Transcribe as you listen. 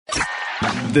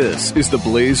This is the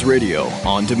Blaze Radio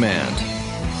on demand.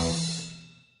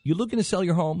 You looking to sell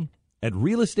your home? At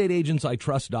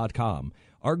realestateagentsitrust.com,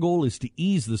 our goal is to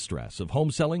ease the stress of home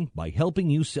selling by helping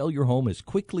you sell your home as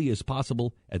quickly as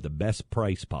possible at the best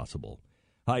price possible.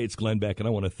 Hi, it's Glenn Beck, and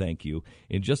I want to thank you.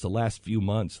 In just the last few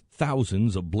months,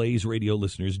 thousands of Blaze Radio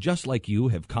listeners just like you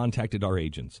have contacted our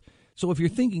agents. So if you're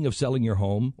thinking of selling your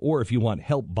home, or if you want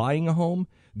help buying a home,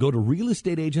 go to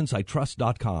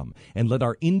realestateagentsitrust.com and let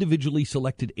our individually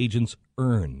selected agents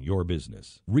earn your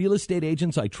business.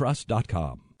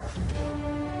 realestateagentsitrust.com.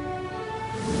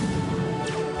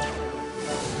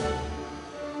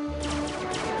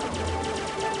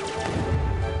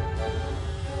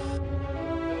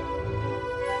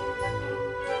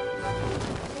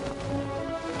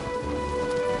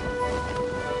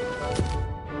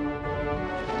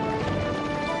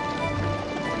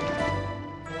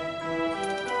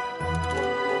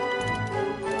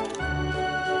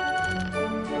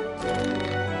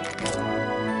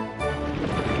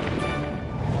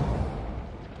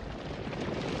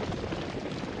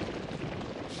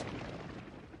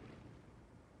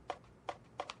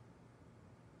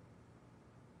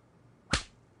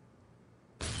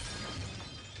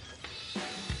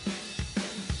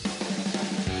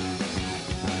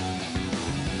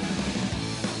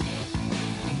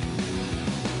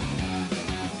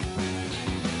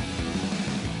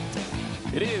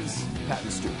 It is Pat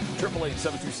and Stu.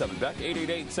 888-727-BECK,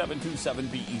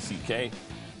 888-727-BECK.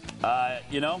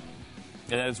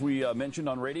 As we mentioned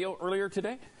on radio earlier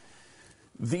today,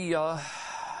 the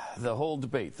whole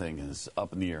debate thing is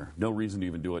up in the air. No reason to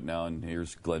even do it now, and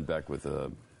here's Glenn Beck with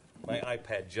a... My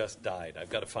iPad just died. I've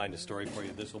got to find a story for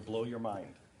you. This will blow your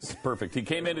mind. It's perfect. He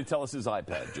came in to tell us his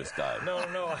iPad just died. No.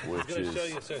 I was going to show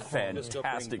you.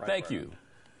 Fantastic. Thank you.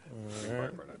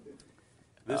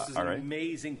 This is an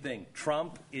amazing thing.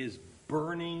 Trump is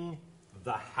burning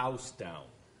the house down.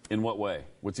 In what way?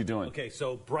 What's he doing? Okay,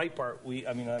 so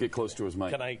Breitbart, get close to his mic.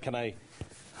 Can I?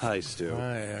 Hi, Stu.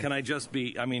 Hi. Can I just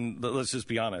be? Let's just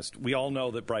be honest. We all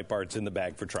know that Breitbart's in the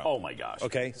bag for Trump. Oh my gosh.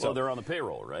 Okay, so they're on the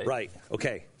payroll, right? Right.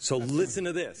 Okay. So listen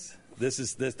to this.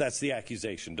 That's the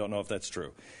accusation. Don't know if that's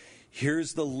true.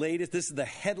 Here's the latest. This is the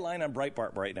headline on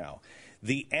Breitbart right now.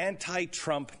 The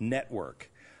anti-Trump network.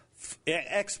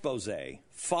 Expose.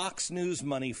 Fox News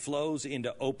money flows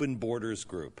into Open Borders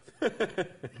Group.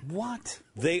 What?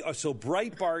 So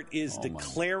Breitbart is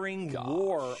declaring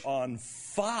war on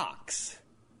Fox.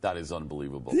 That is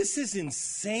unbelievable. This is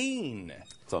insane.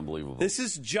 It's unbelievable. This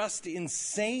is just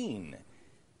insane.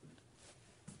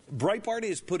 Breitbart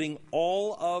is putting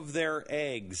all of their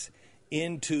eggs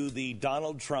into the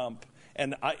Donald Trump.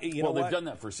 And they've done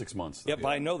that for 6 months. Yep,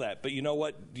 I know that. But you know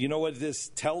what? You know what this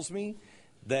tells me?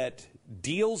 That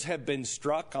deals have been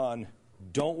struck on,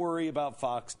 don't worry about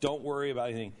Fox, don't worry about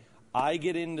anything. I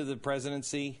get into the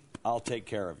presidency, I'll take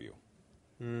care of you.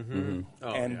 Mm-hmm.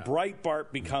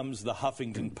 Breitbart becomes the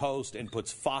Huffington Post and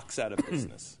puts Fox out of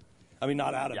business. I mean,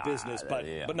 not out of business, but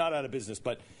not out of business,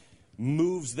 but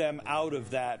moves them out of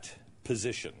that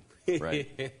position. Right.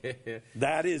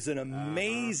 That is an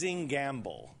amazing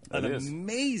gamble.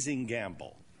 Amazing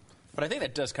gamble. But I think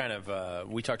that does kind of,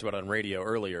 we talked about on radio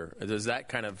earlier, does that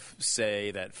kind of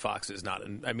say that Fox is not,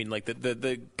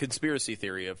 the conspiracy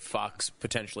theory of Fox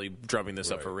potentially drumming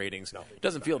this up for ratings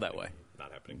doesn't feel that way.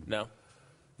 Not happening. No?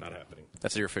 Not happening.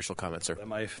 That's your official comment, sir.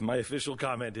 My official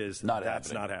comment is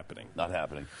that's not happening. Not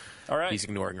happening. All right. He's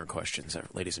ignoring our questions,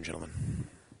 ladies and gentlemen.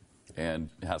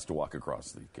 And has to walk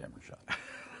across the camera shot.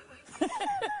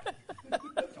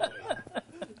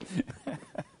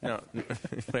 No,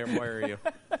 why are you?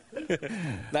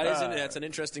 That's an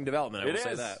interesting development. I will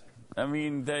say that. I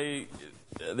mean, they've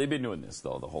been doing this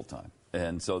though the whole time,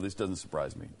 and so this doesn't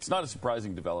surprise me. It's not a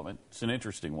surprising development. It's an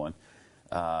interesting one,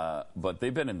 but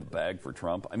they've been in the bag for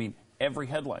Trump. I mean, every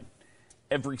headline,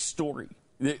 every story,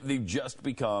 they've just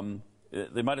become.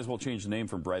 They might as well change the name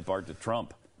from Breitbart to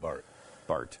Trump. Bart.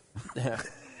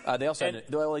 They also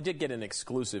they did get an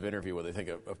exclusive interview with, I think,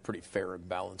 a pretty fair and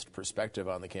balanced perspective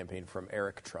on the campaign from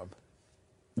Eric Trump.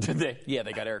 Did they? Yeah,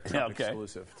 they got Eric Trump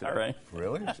exclusive today. All right.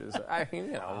 Really?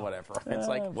 Whatever. It's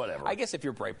like, whatever. I guess if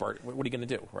you're Breitbart, what are you going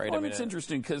to do, right? Well, it's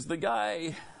interesting because the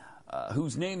guy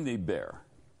whose name they bear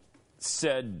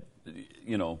said,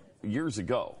 years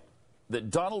ago that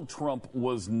Donald Trump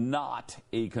was not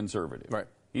a conservative. Right.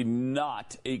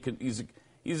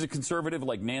 He's a conservative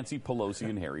like Nancy Pelosi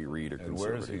and Harry Reid are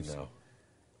conservatives. Where is he now?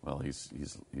 Well,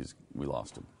 we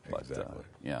lost him. Exactly. But,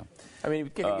 yeah. I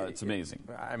mean, it's amazing.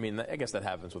 I mean, I guess that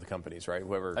happens with companies, right?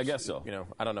 Whoever. I guess so.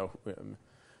 I don't know.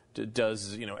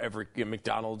 Does every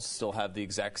McDonald's still have the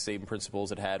exact same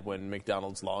principles it had when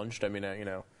McDonald's launched? I mean,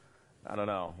 I don't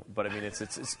know, but I mean,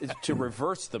 it's to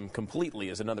reverse them completely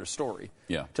is another story.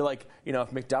 Yeah. To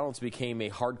if McDonald's became a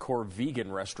hardcore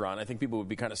vegan restaurant, I think people would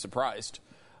be kind of surprised.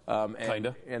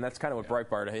 Kinda. And that's kind of what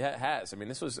Breitbart has. I mean,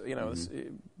 this was, Andrew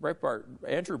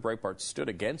Breitbart stood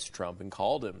against Trump and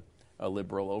called him a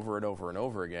liberal over and over and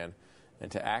over again, and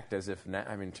to act as if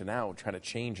to now try to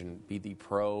change and be the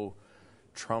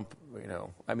pro-Trump,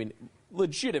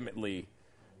 legitimately.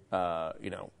 A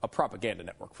propaganda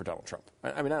network for Donald Trump.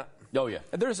 Oh yeah.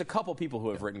 There's a couple people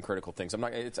who have written critical things.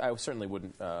 I certainly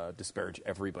wouldn't disparage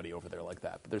everybody over there like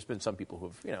that. But there's been some people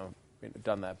who've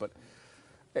done that. But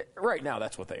right now,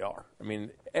 that's what they are. I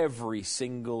mean, every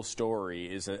single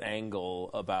story is an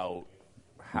angle about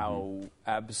how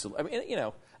absolute.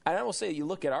 And I will say, you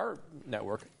look at our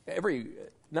network.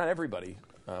 Not everybody.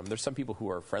 There's some people who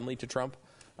are friendly to Trump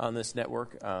on this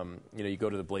network. You go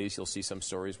to the Blaze, you'll see some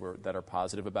stories that are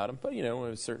positive about him. But,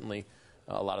 certainly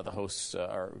a lot of the hosts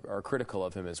are critical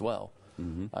of him as well.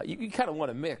 Mm-hmm. You kind of want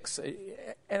to mix.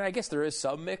 And I guess there is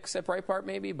some mix at Breitbart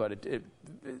maybe, but it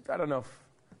I don't know.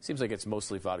 It seems like it's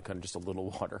mostly vodka and just a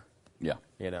little water. Yeah.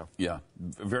 Yeah,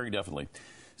 very definitely.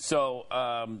 So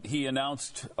he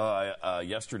announced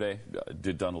yesterday,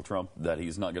 did Donald Trump, that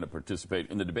he's not going to participate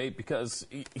in the debate because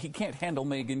he can't handle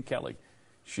Megyn Kelly.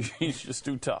 She's just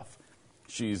too tough.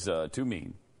 She's too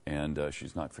mean, and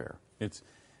she's not fair.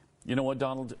 You know what,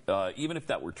 Donald? Even if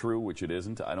that were true, which it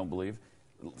isn't, I don't believe,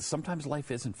 sometimes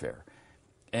life isn't fair.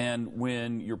 And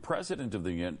when you're president of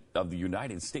the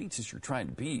United States, as you're trying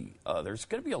to be, there's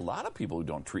going to be a lot of people who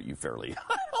don't treat you fairly.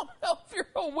 I don't know if you're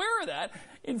aware of that.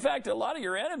 In fact, a lot of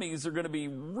your enemies are going to be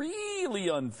really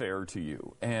unfair to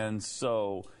you. And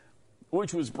so,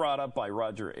 which was brought up by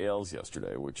Roger Ailes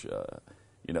yesterday, which...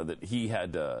 that he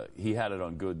had it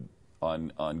on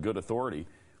good authority.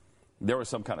 There was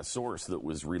some kind of source that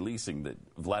was releasing that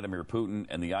Vladimir Putin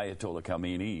and the Ayatollah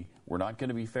Khamenei were not going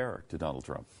to be fair to Donald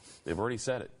Trump. They've already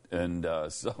said it, and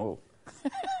so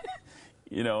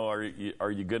are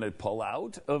you going to pull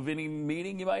out of any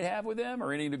meeting you might have with them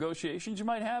or any negotiations you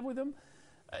might have with them?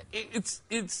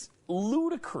 It's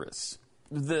ludicrous.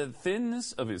 The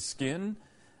thinness of his skin,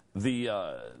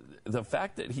 the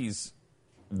fact that he's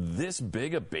this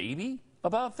big a baby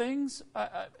about things.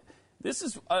 This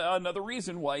is another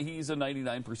reason why he's a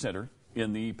 99%er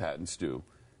in the Pat and Stu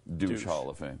Douche Hall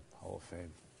of Fame.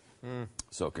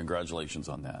 So congratulations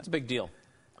on that. It's a big deal.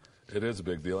 It is a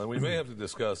big deal, and we may have to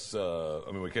discuss,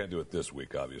 we can't do it this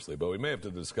week, obviously, but we may have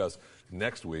to discuss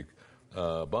next week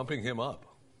bumping him up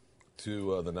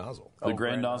to the nozzle. The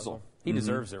Grand Nozzle. He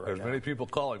deserves it right now. There's many people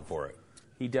calling for it.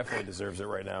 He definitely deserves it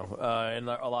right now. And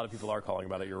a lot of people are calling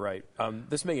about it. You're right.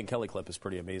 This Megyn Kelly clip is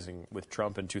pretty amazing with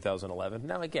Trump in 2011.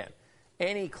 Now, again,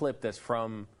 any clip that's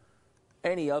from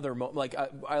any other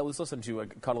I was listening to, I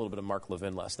caught a little bit of Mark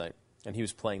Levin last night, and he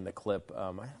was playing the clip. I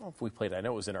don't know if we played it. I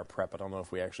know it was in our prep. I don't know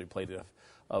if we actually played it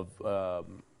of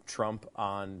Trump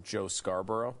on Joe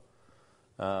Scarborough.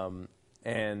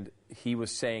 And he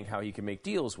was saying how he can make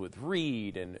deals with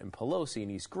Reid and Pelosi, and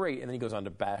he's great. And then he goes on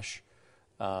to bash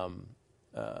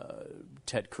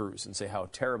Ted Cruz and say how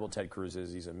terrible Ted Cruz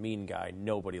is. He's a mean guy.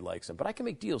 Nobody likes him. But I can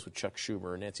make deals with Chuck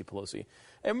Schumer and Nancy Pelosi.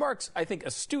 And Mark's, I think,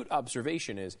 astute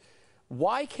observation is,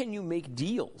 why can you make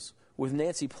deals with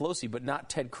Nancy Pelosi but not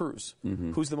Ted Cruz,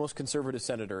 who's the most conservative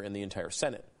senator in the entire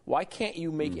Senate? Why can't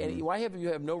you make any? Why have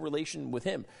you no relation with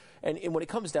him? And when it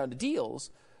comes down to deals,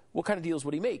 what kind of deals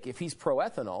would he make? If he's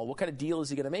pro-ethanol, what kind of deal is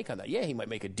he going to make on that? Yeah, he might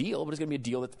make a deal, but it's going to be a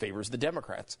deal that favors the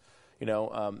Democrats.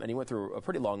 And he went through a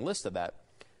pretty long list of that.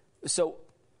 So,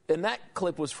 and that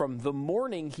clip was from the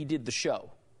morning he did the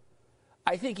show.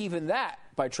 I think even that,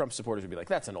 by Trump supporters, would be like,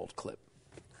 that's an old clip.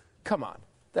 Come on.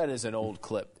 That is an old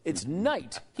clip. It's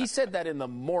night. He said that in the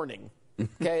morning.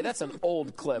 Okay, that's an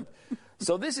old clip.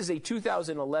 So this is a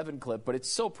 2011 clip, but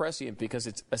it's so prescient because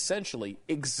it's essentially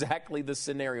exactly the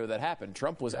scenario that happened.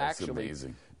 Trump was actually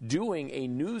doing a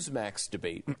Newsmax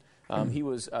debate. He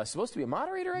was supposed to be a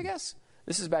moderator, I guess.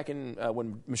 This is back in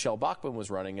when Michelle Bachmann was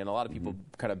running, and a lot of people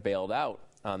kind of bailed out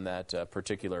on that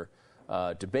particular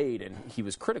debate, and he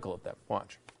was critical of them.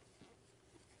 Watch.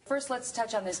 First, let's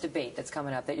touch on this debate that's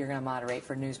coming up that you're going to moderate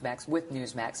for Newsmax with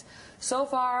Newsmax. So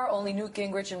far, only Newt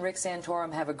Gingrich and Rick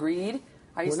Santorum have agreed.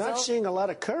 We're not seeing a lot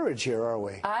of courage here, are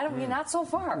we? I don't mean not so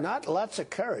far. Not lots of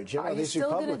courage. Are you these still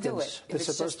Republicans, going to do it? they're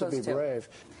supposed to be brave.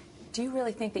 Do you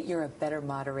really think that you're a better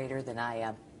moderator than I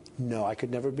am? No, I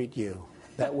could never beat you.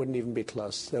 That wouldn't even be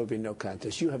close. There would be no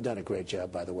contest. You have done a great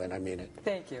job, by the way, and I mean it.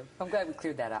 Thank you. I'm glad we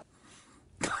cleared that up.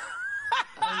 This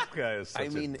guy is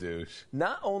such a douche.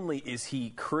 Not only is he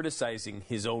criticizing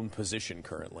his own position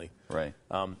currently, right,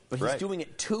 but he's doing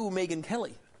it to Megyn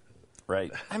Kelly.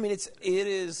 Right. I mean, it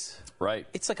is. Right.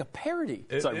 It's like a parody.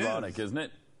 It's ironic, isn't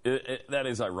it? That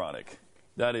is ironic.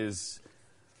 That is.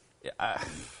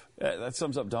 That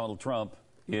sums up Donald Trump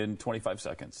in 25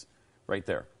 seconds, right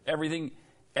there. Everything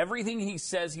he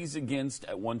says he's against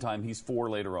at one time, he's for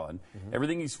later on. Mm-hmm.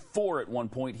 Everything he's for at one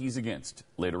point, he's against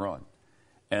later on.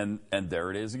 And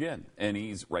there it is again.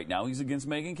 And right now he's against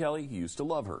Megyn Kelly. He used to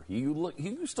love her. He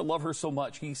used to love her so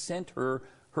much he sent her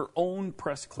own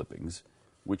press clippings,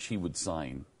 which he would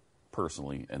sign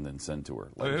personally and then send to her.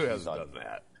 Like, who hasn't done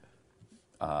that?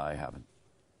 I haven't.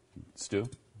 Stu?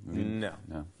 No.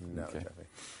 Okay.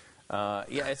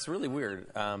 Yeah, it's really weird.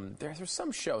 There's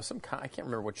some show, I can't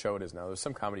remember what show it is now. There's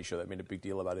some comedy show that made a big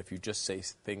deal about if you just say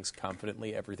things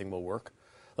confidently, everything will work.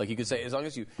 Like you could say, as long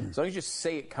as you just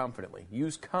say it confidently,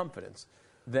 use confidence,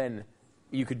 then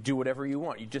you could do whatever you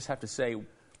want. You just have to say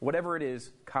whatever it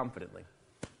is confidently.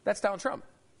 That's Donald Trump.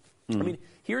 I mean,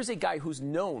 here's a guy who's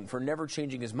known for never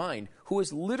changing his mind, who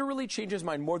has literally changed his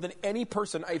mind more than any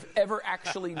person I've ever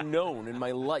actually known in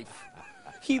my life.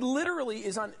 He literally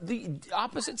is on the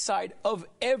opposite side of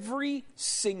every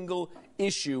single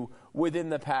issue within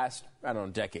the past,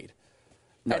 decade.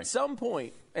 Right. At some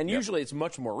point, and usually it's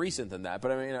much more recent than that,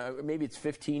 but I mean, maybe it's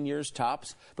 15 years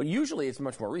tops, but usually it's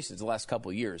much more recent, the last couple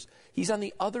of years. He's on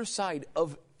the other side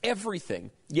of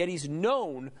everything, yet he's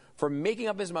known for making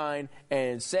up his mind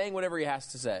and saying whatever he has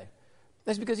to say.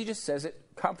 That's because he just says it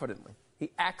confidently. He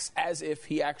acts as if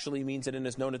he actually means it and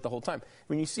has known it the whole time.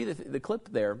 When you see the clip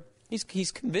there,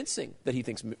 he's convincing that he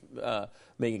thinks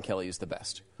Megyn Kelly is the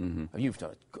best. Mm-hmm. You've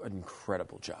done an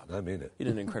incredible job. I mean it. You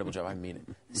did an incredible job. I mean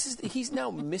it. He's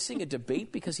now missing a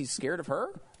debate because he's scared of her?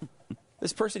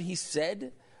 This person he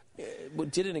said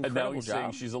did an incredible and now he's job.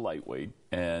 saying she's a lightweight.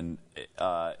 And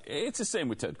it's the same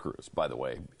with Ted Cruz, by the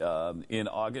way. In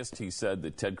August, he said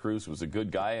that Ted Cruz was a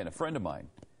good guy and a friend of mine.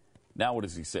 Now what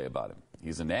does he say about him?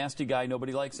 He's a nasty guy.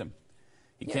 Nobody likes him.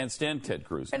 He can't stand Ted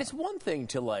Cruz. And it's one thing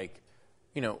to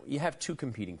you have two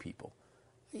competing people.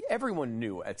 Everyone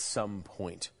knew at some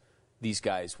point these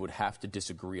guys would have to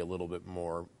disagree a little bit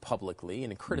more publicly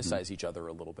and criticize each other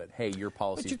a little bit. Hey, your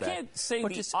policy's bad. But you can't say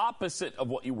the opposite of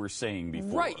what you were saying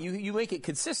before. Right. You make it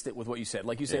consistent with what you said.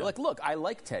 Like you say, look, I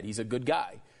like Ted. He's a good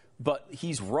guy. But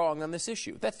he's wrong on this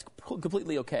issue. That's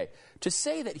completely okay. To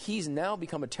say that he's now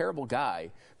become a terrible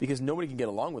guy because nobody can get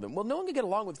along with him. Well, no one could get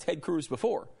along with Ted Cruz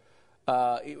before.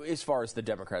 As far as the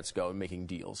Democrats go and making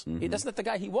deals. That's not the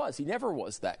guy he was. He never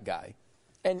was that guy.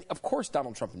 And, of course,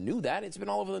 Donald Trump knew that. It's been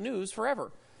all over the news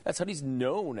forever. That's what he's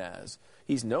known as.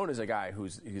 He's known as a guy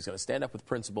who's going to stand up with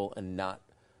principle and not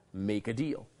make a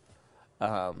deal.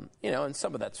 And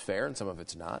some of that's fair and some of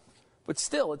it's not. But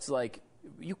still, it's like,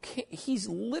 you can't. He's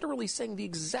literally saying the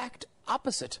exact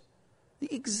opposite.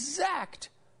 The exact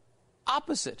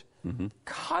opposite.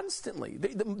 Constantly.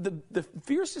 The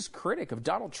fiercest critic of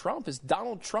Donald Trump is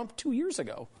Donald Trump 2 years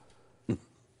ago.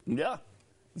 Yeah,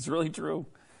 it's really true.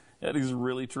 That is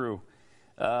really true.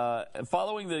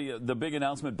 Following the big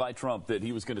announcement by Trump that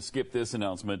he was going to skip this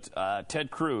announcement, Ted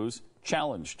Cruz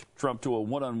challenged Trump to a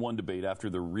one-on-one debate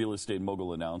after the real estate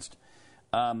mogul announced.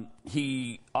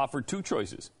 He offered two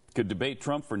choices. Could debate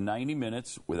Trump for 90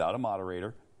 minutes without a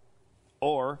moderator,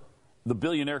 or the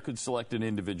billionaire could select an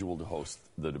individual to host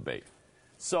the debate.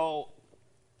 So,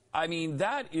 I mean,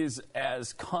 that is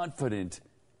as confident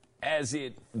as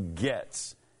it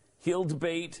gets. He'll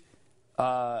debate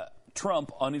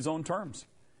Trump on his own terms,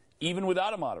 even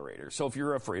without a moderator. So if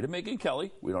you're afraid of Megyn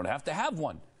Kelly, we don't have to have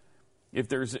one. If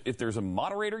there's a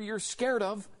moderator you're scared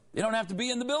of, they don't have to be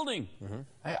in the building.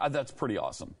 That's pretty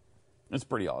awesome. That's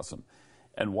pretty awesome.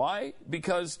 And why?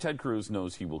 Because Ted Cruz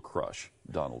knows he will crush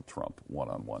Donald Trump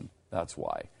one-on-one. That's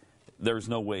why. There's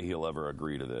no way he'll ever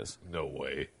agree to this. No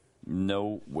way.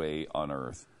 No way on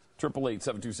earth.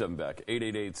 888-727-BECK,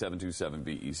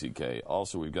 888-727-BECK.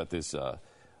 Also, we've got this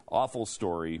awful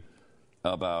story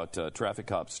about traffic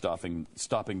cops stopping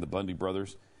the Bundy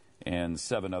brothers and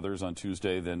 7 others on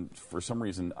Tuesday. Then, for some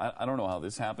reason, I don't know how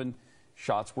this happened.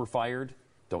 Shots were fired.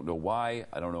 Don't know why.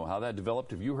 I don't know how that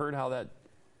developed. Have you heard how that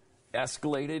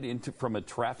escalated from a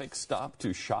traffic stop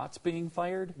to shots being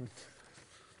fired?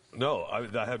 No, I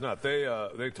have not.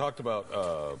 They talked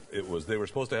about they were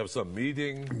supposed to have some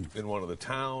meeting in one of the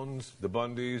towns, the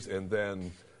Bundys, and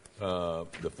then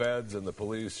the feds and the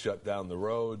police shut down the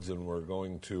roads and were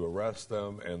going to arrest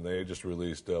them, and they just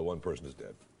released one person is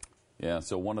dead. Yeah,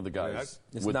 so one of the guys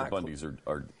with the Bundys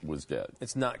was dead.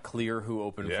 It's not clear who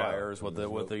opened fires. What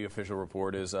the official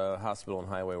report is, hospital and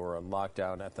highway were on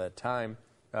lockdown at that time.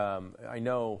 I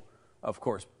know, of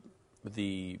course,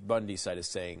 the Bundy side is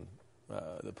saying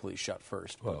the police shot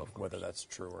first. Well, whether that's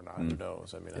true or not, who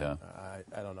knows? I mean, Yeah.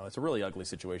 I don't know. It's a really ugly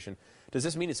situation. Does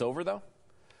this mean it's over, though?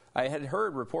 I had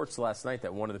heard reports last night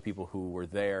that one of the people who were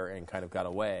there and kind of got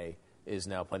away is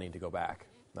now planning to go back.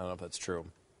 I don't know if that's true.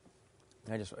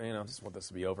 I just want this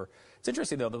to be over. It's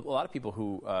interesting, though, a lot of people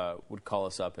who would call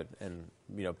us up and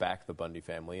back the Bundy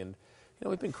family, and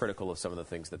we've been critical of some of the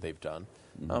things that they've done.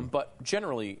 But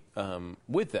generally,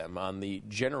 with them, on the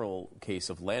general case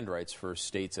of land rights for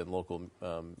states and local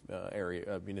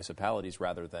area municipalities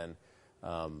rather than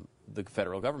the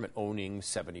federal government owning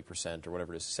 70% or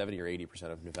whatever it is, 70 or 80%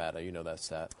 of Nevada. You know that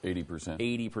stat. 80%.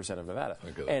 80% of Nevada.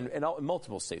 And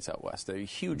multiple states out west. They're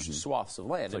huge swaths of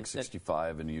land. It's like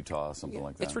 65 in Utah, something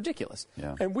like that. It's ridiculous.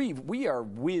 Yeah. And we are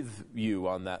with you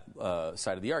on that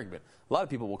side of the argument. A lot of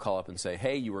people will call up and say,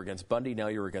 hey, you were against Bundy, now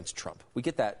you're against Trump. We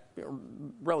get that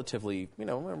relatively,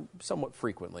 somewhat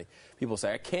frequently. People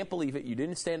say, I can't believe it. You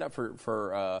didn't stand up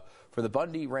for the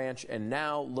Bundy Ranch, and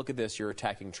now look at this, you're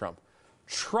attacking Trump.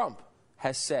 Trump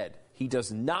has said he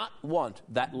does not want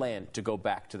that land to go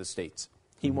back to the states.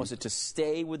 He wants it to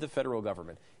stay with the federal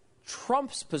government.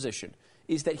 Trump's position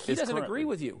is that he doesn't agree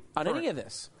with you on any of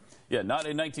this. Yeah, not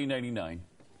in 1999.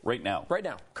 Right now. Right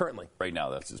now, currently. Right now,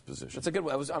 that's his position. That's a good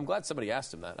one. I'm glad somebody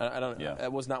asked him that.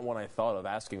 That was not one I thought of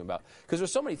asking about. Because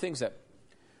there's so many things that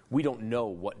we don't know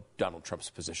what Donald Trump's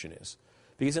position is.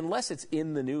 Because unless it's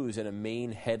in the news in a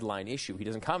main headline issue, he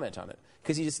doesn't comment on it.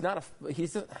 Because he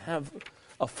doesn't have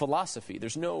a philosophy.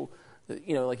 There's no,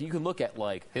 like you can look at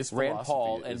his Rand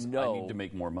Paul is, and know. I need to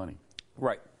make more money.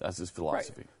 Right. That's his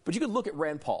philosophy. Right. But you could look at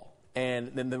Rand Paul.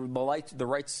 And then the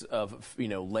rights of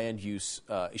land use,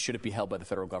 should it be held by the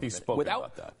federal government? He's spoken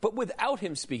about that. But without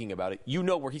him speaking about it, you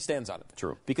know where he stands on it.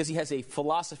 True. Because he has a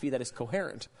philosophy that is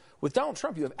coherent. With Donald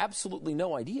Trump, you have absolutely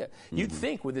no idea. You'd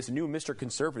think with this new Mr.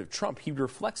 Conservative Trump, he would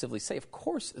reflexively say, of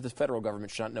course the federal government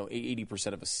should not know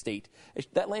 80% of a state.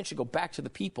 That land should go back to the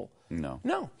people.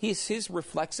 No. His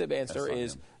reflexive answer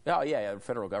is, the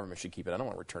federal government should keep it. I don't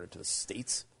want to return it to the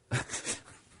states.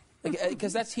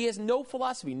 Because he has no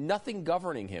philosophy, nothing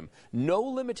governing him, no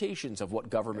limitations of what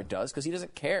government does, because he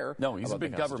doesn't care. No, he's a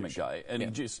big government guy, and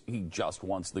he just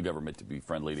wants the government to be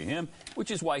friendly to him, which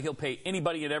is why he'll pay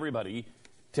anybody and everybody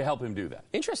to help him do that.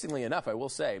 Interestingly enough, I will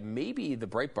say, maybe the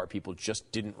Breitbart people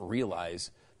just didn't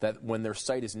realize that when their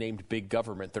site is named Big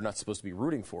Government, they're not supposed to be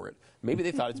rooting for it. Maybe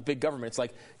they thought it's Big Government. It's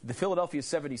like the Philadelphia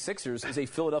 76ers is a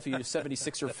Philadelphia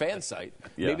 76er fan site.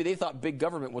 Yeah. Maybe they thought Big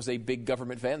Government was a Big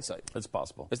Government fan site. That's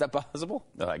possible. Is that possible?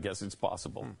 I guess it's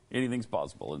possible. Anything's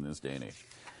possible in this day and age.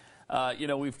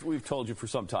 We've told you for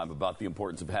some time about the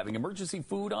importance of having emergency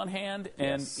food on hand,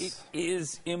 and it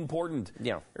is important.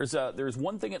 Yeah. There's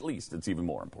one thing at least that's even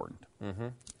more important.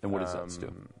 And what is that,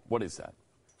 Stu? What is that?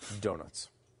 Donuts.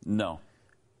 No.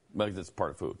 That's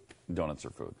part of food. Donuts are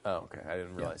food. Oh, okay. I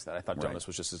didn't realize that. I thought donuts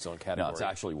was just its own category. No, it's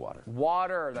actually water.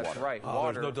 Water, that's right.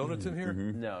 Water. There's no donuts in here?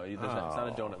 No, it's not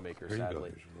a donut maker,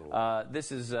 sadly.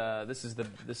 This is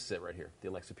it right here, the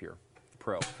Alexa Pure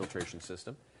Pro filtration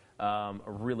system. A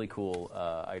really cool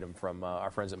item from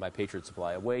our friends at My Patriot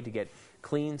Supply, a way to get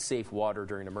clean, safe water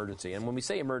during an emergency. And when we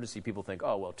say emergency, people think,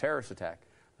 oh, well, terrorist attack,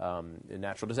 a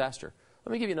natural disaster.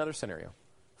 Let me give you another scenario.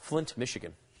 Flint,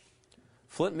 Michigan.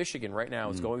 Flint, Michigan right now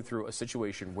is going through a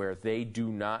situation where they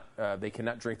cannot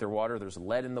drink their water. There's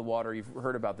lead in the water. You've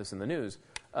heard about this in the news.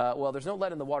 Well, there's no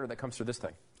lead in the water that comes through this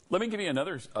thing. Let me give you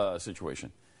another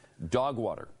situation. Dog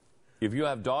water. If you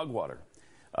have dog water,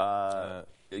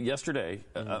 yesterday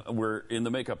we're in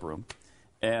the makeup room,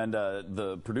 and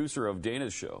the producer of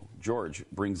Dana's show, George,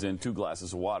 brings in 2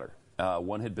 glasses of water.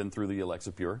 One had been through the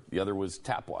Alexa Pure. The other was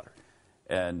tap water.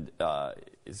 And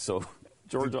so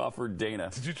George offered Dana.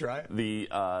 Did you try it?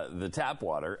 The tap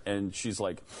water, and she's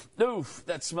like, "Oof,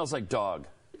 that smells like dog.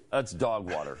 That's dog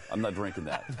water. I'm not drinking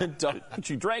that."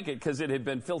 She drank it because it had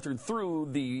been filtered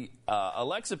through the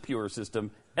Alexa Pure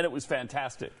system, and it was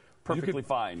fantastic, perfectly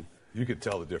fine. You could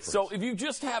tell the difference. So if you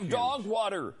just have dog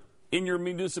water in your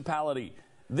municipality,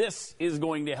 this is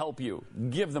going to help you.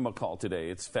 Give them a call today.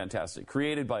 It's fantastic.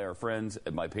 Created by our friends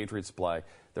at My Patriot Supply.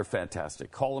 They're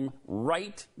fantastic. Call them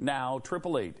right now,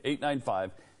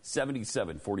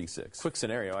 888-895-7746. Quick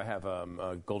scenario. I have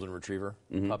a golden retriever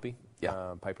puppy,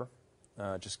 Piper.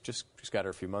 Just got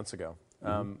her a few months ago.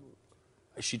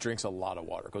 She drinks a lot of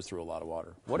water, goes through a lot of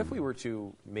water. What if we were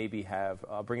to maybe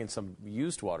bring in some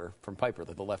used water from Piper,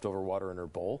 like the leftover water in her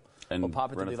bowl, and we'll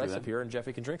pop it to the Alexa Pure, and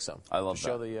Jeffy can drink some. I love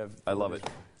that. I love it.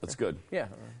 That's good. Yeah.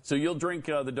 So you'll drink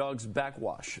the dog's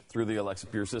backwash through the Alexa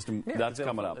Pure system. Yeah, That's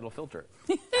coming up. It'll filter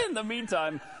it. In the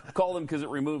meantime, call them because it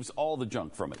removes all the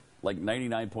junk from it, like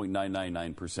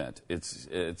 99.999%.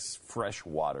 It's fresh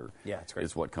water. Yeah, it's great.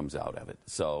 Is what comes out of it.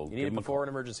 So you need it before an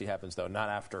emergency happens, though, not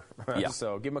after. Yeah.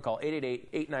 So give them a call,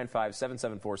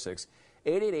 888-895-7746.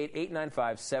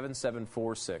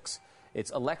 888-895-7746. It's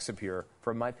Alexa Pure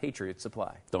from My Patriot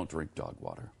Supply. Don't drink dog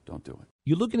water. Don't do it.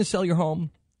 You looking to sell your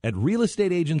home? At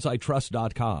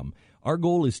realestateagentsitrust.com, our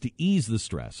goal is to ease the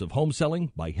stress of home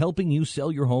selling by helping you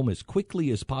sell your home as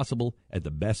quickly as possible at the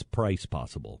best price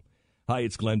possible. Hi,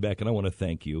 it's Glenn Beck, and I want to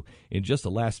thank you. In just the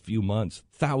last few months,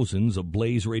 thousands of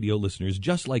Blaze Radio listeners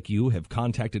just like you have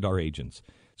contacted our agents.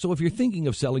 So if you're thinking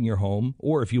of selling your home,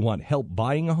 or if you want help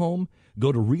buying a home,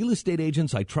 go to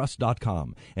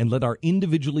realestateagentsitrust.com and let our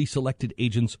individually selected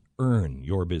agents earn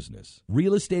your business.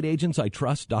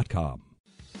 realestateagentsitrust.com.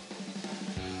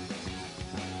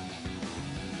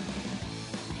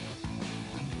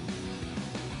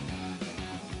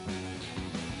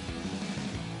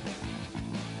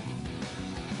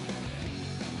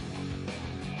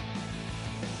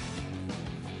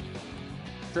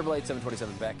 Triple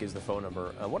 727 Beck is the phone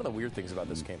number. One of the weird things about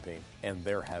this campaign, and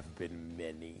there have been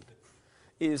many,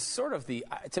 is sort of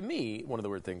to me, one of the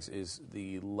weird things is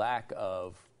the lack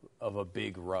of a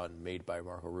big run made by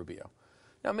Marco Rubio.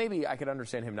 Now, maybe I could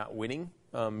understand him not winning.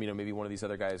 Maybe one of these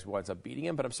other guys winds up beating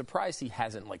him, but I'm surprised he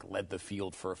hasn't led the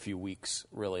field for a few weeks,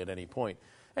 really, at any point.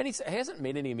 And he hasn't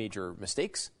made any major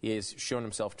mistakes. He has shown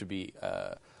himself to be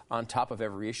on top of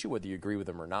every issue, whether you agree with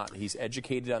him or not. He's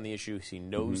educated on the issues. He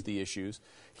knows the issues.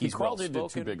 He's crawled into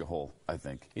too big a hole, I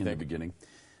think, in the beginning.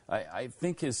 I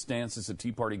think his stance as a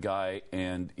Tea Party guy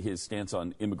and his stance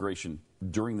on immigration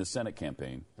during the Senate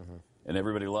campaign, and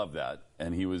everybody loved that,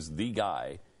 and he was the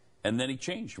guy. And then he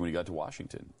changed when he got to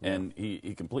Washington, and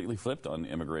he completely flipped on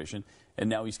immigration, and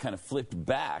now he's kind of flipped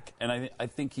back, and I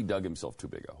think he dug himself too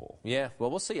big a hole. Yeah, well,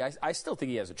 we'll see. I still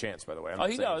think he has a chance, by the way. I'm not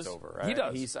saying does. It's over. He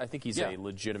does. I think he's a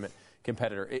legitimate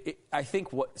competitor. I think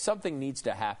something needs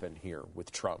to happen here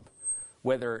with Trump,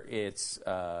 whether it's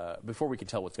before we can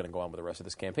tell what's going to go on with the rest of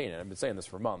this campaign, and I've been saying this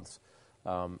for months.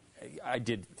 I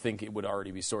did think it would already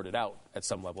be sorted out at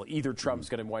some level. Either Trump's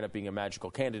going to wind up being a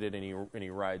magical candidate and he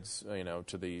rides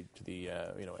to the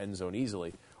end zone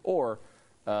easily, or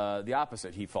the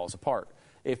opposite, he falls apart.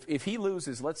 If he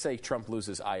loses, let's say Trump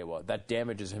loses Iowa, that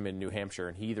damages him in New Hampshire,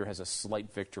 and he either has a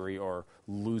slight victory or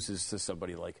loses to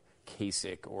somebody like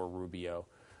Kasich or Rubio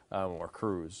or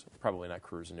Cruz. Probably not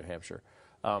Cruz in New Hampshire,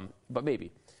 but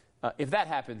maybe. If that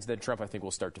happens, then Trump, I think,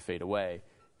 will start to fade away,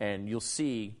 and you'll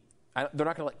see. They're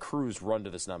not going to let Cruz run to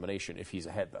this nomination if he's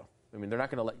ahead, though. I mean, they're not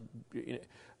going to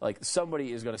let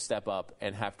somebody is going to step up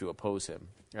and have to oppose him,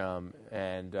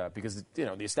 because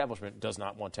the establishment does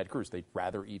not want Ted Cruz. They'd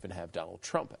rather even have Donald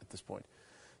Trump at this point.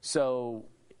 So,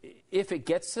 if it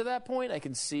gets to that point, I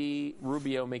can see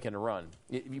Rubio making a run.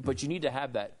 But you need to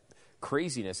have that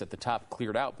craziness at the top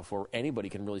cleared out before anybody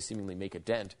can really seemingly make a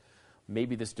dent.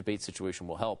 Maybe this debate situation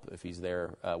will help if he's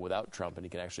there without Trump and he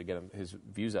can actually get his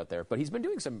views out there. But he's been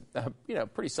doing some,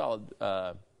 pretty solid.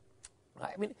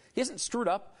 He hasn't screwed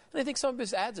up, and I think some of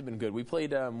his ads have been good. We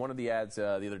played one of the ads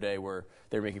the other day where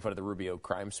they were making fun of the Rubio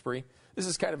crime spree. This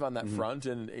is kind of on that front,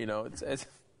 and it's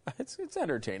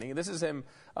entertaining. This is him.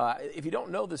 If you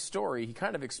don't know the story, he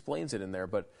kind of explains it in there.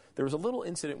 But there was a little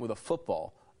incident with a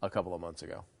football a couple of months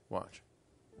ago. Watch.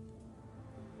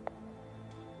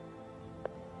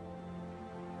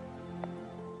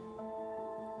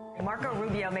 Marco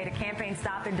Rubio made a campaign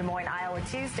stop in Des Moines, Iowa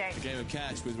Tuesday. A game of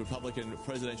catch with Republican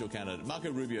presidential candidate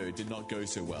Marco Rubio did not go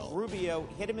so well. Rubio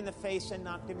hit him in the face and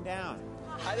knocked him down.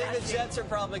 I think the Jets are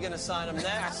probably going to sign him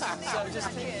next. So just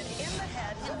in the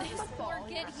head. And this poor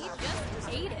kid, he just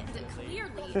ate it.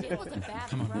 Clearly, it was a bad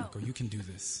Come on, throw. Marco, you can do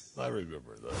this. I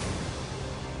remember that.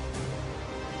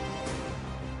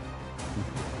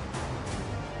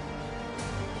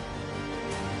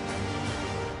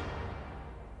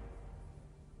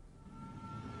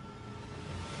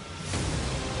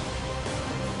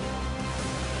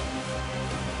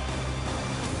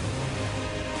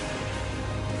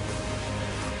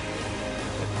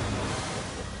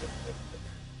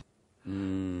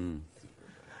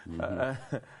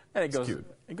 And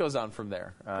it goes on from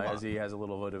there as he has a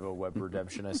little bit of a web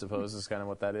redemption, I suppose, is kind of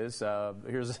what that is.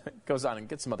 It goes on and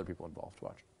get some other people involved.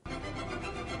 Watch.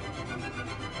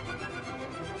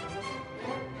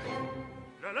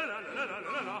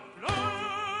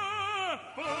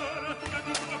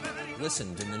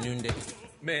 listened in the noonday.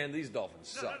 Man, these Dolphins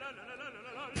suck.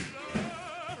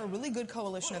 a really good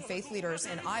coalition of faith leaders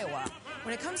in Iowa.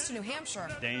 When it comes to New Hampshire,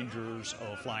 dangers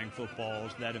of flying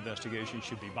footballs, that investigation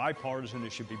should be bipartisan,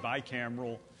 it should be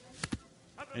bicameral,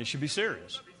 and it should be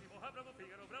serious.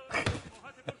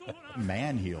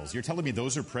 Man heels. You're telling me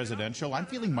those are presidential? I'm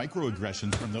feeling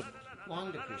microaggressions from the...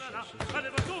 Long depreciation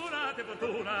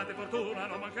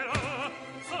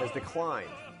has declined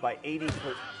by 80%.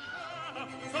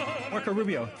 Marco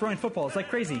Rubio throwing footballs like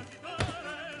crazy.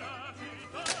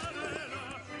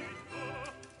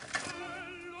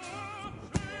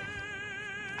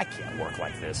 I can't work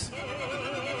like this.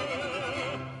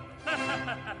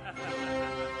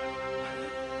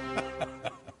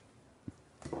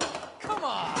 Come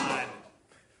on.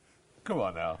 Come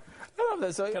on now. I love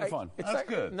that. So Kind of fun. It's That's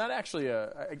good. Not actually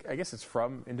I guess it's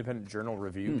from Independent Journal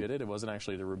Review did it. It wasn't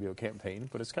actually the Rubio campaign,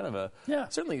 but it's kind of a... Yeah.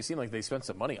 Certainly it seemed like they spent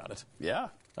some money on it. Yeah.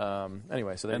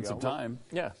 Anyway, so there And you go. some time.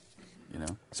 Yeah. You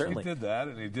know, Certainly. He did that,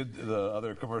 and he did the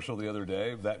other commercial the other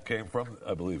day. That came from,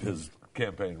 I believe, his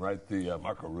campaign, right? The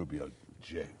Marco Rubio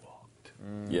jaywalked.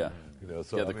 Yeah. You know,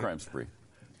 so, yeah, I the mean, crime spree.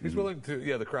 He's willing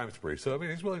to, the crime spree. So, I mean,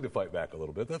 he's willing to fight back a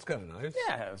little bit. That's kind of nice.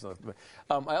 Yeah. Absolutely.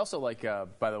 I also like,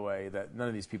 by the way, that none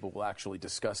of these people will actually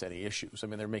discuss any issues. I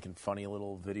mean, they're making funny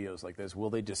little videos like this. Will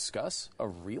they discuss a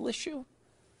real issue?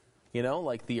 You know,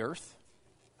 like the Earth?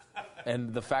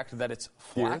 And the fact that it's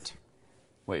flat?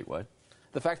 Wait, what?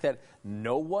 The fact that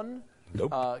no one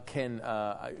can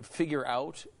figure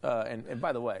out, and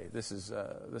by the way, this is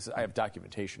I have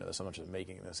documentation of this. I'm not just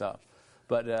making this up.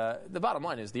 But the bottom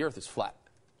line is the Earth is flat,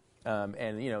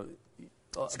 and you know,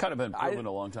 it's kind of been proven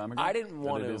a long time ago. I didn't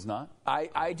want that to. It is not.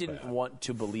 I didn't want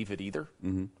to believe it either.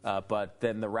 But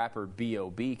then the rapper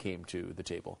B.O.B. came to the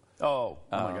table. Oh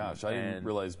my gosh! I didn't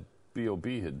realize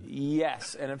B.O.B. had.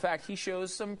 Yes, and in fact, he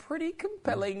shows some pretty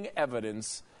compelling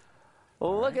evidence.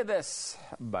 Look at this,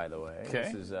 by the way.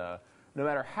 Okay. This is no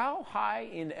matter how high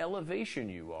in elevation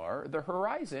you are, the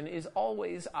horizon is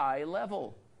always eye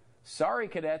level. Sorry,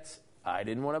 cadets, I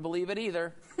didn't want to believe it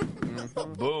either.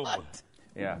 Boom.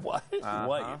 Yeah. What?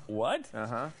 What?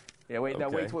 Uh-huh. Yeah, wait, now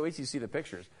wait till you see the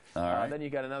pictures. All right. Then you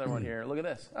got another one here. Look at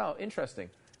this. Oh, interesting.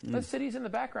 The cities in the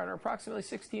background are approximately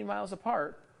 16 miles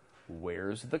apart.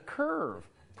 Where's the curve?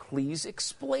 Please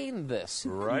explain this.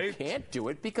 Right. You can't do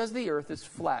it because the Earth is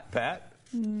flat. Pat?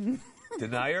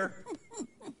 Denier?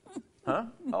 Huh?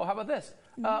 Oh, how about this?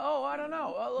 I don't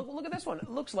know. Look at this one. It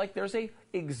looks like there's a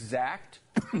exact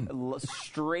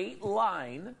straight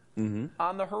line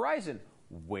on the horizon.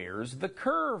 Where's the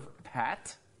curve,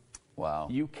 Pat? Wow.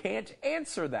 You can't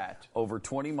answer that. Over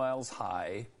 20 miles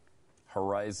high,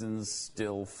 horizon's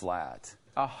still flat.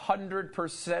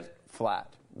 100%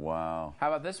 flat. Wow. How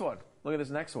about this one? Look at this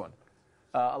next one.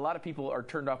 A lot of people are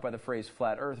turned off by the phrase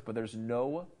flat Earth, but there's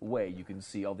no way you can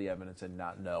see all the evidence and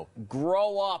not know.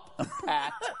 Grow up,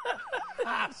 Pat.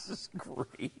 This is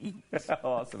great. How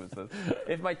awesome is this?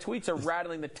 If my tweets are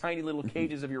rattling the tiny little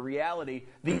cages of your reality,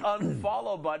 the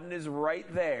unfollow button is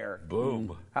right there.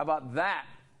 Boom. How about that?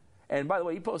 And by the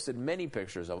way, he posted many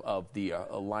pictures of the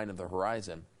line of the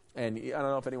horizon. And I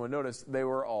don't know if anyone noticed, they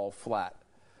were all flat.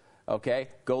 Okay?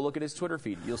 Go look at his Twitter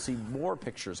feed. You'll see more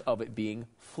pictures of it being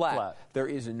flat. There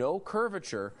is no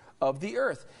curvature of the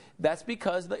Earth. That's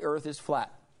because the Earth is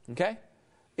flat. Okay?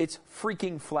 It's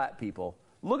freaking flat, people.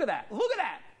 Look at that. Look at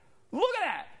that. Look at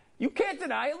that. You can't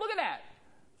deny it. Look at that.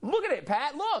 Look at it,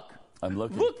 Pat. Look. I'm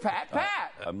looking. Look, Pat.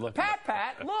 Pat. I'm looking.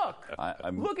 Pat. Look.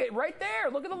 Look at right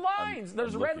there. Look at the lines.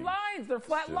 There's red looking. lines. They're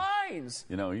flat lines.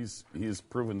 You know, he's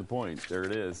proven the point. There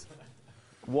it is.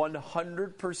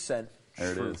 100%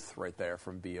 There it truth is. right there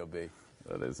from B.O.B.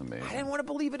 That is amazing. I didn't want to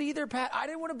believe it either, Pat. I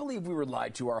didn't want to believe we were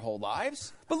lied to our whole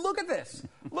lives. But look at this.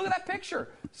 Look at that picture.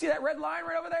 See that red line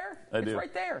right over there? I do. It's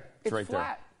right there. It's right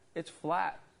flat. It's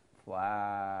flat.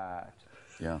 Flat.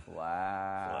 Yeah.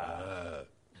 Flat.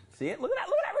 See it? Look at that.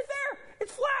 Look at that right there.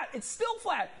 It's flat. It's still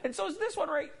flat. And so is this one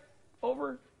right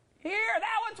over here.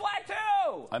 That one's flat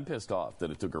too. I'm pissed off that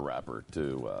it took a rapper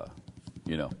to,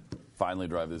 finally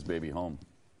drive this baby home.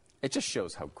 It just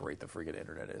shows how great the freaking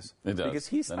internet is. It does. Because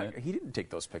he didn't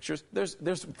take those pictures.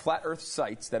 There's flat Earth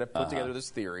sites that have put together this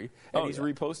theory, and he's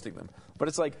reposting them. But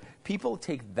it's like people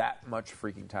take that much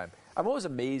freaking time. I'm always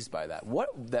amazed by that.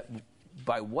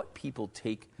 By what people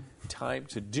take time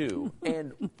to do,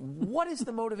 and what is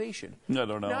the motivation? I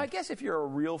don't know. Now, I guess if you're a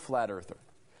real flat earther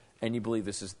and you believe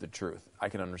this is the truth, I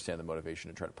can understand the motivation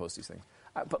to try to post these things.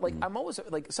 But I'm always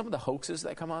like some of the hoaxes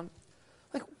that come on.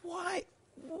 Like why?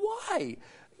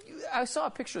 I saw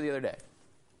a picture the other day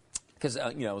because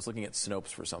I was looking at Snopes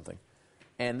for something,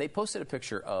 and they posted a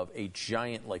picture of a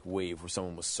giant wave where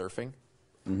someone was surfing,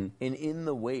 and in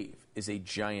the wave is a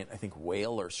giant, I think,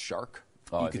 whale or shark.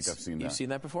 Oh, I think I've seen that. You've seen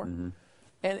that before?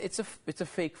 And it's a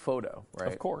fake photo,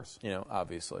 right? Of course.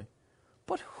 Obviously.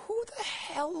 But who the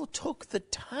hell took the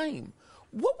time?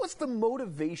 What was the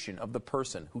motivation of the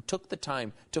person who took the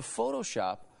time to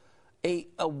Photoshop a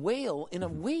whale in a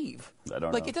wave? I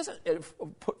don't know. It doesn't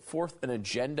put forth an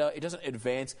agenda. It doesn't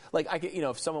advance.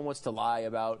 If someone wants to lie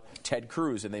about Ted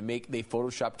Cruz and they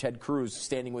Photoshop Ted Cruz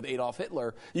standing with Adolf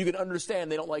Hitler, you can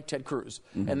understand they don't like Ted Cruz,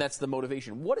 and that's the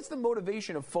motivation. What is the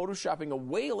motivation of photoshopping a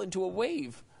whale into a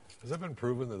wave? Has that been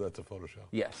proven that that's a Photoshop?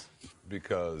 Yes.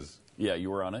 Because you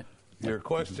were on it. Your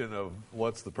question of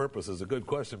what's the purpose is a good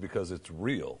question because it's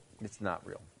real. It's not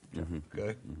real.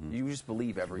 Okay? You just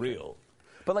believe everything. Real.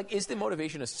 But is the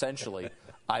motivation essentially,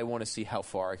 I want to see how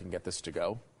far I can get this to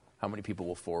go? How many people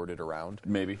will forward it around?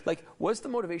 Maybe. What's the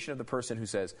motivation of the person who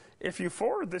says, if you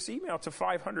forward this email to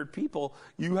 500 people,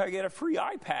 you get a free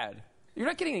iPad? You're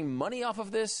not getting any money off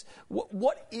of this.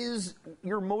 What is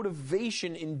your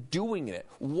motivation in doing it?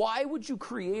 Why would you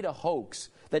create a hoax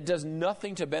that does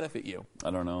nothing to benefit you?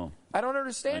 I don't know. I don't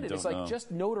understand it. It's know.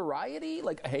 just notoriety.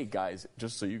 Hey guys,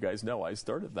 just so you guys know, I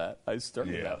started that. I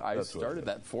started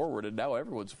that forward, and now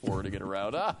everyone's forwarding it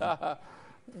around.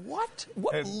 What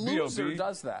loser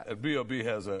does that? And B.O.B.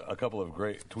 has a couple of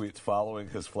great tweets following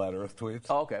his Flat Earth tweets.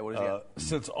 Oh, okay, what is he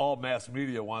Since all mass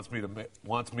media wants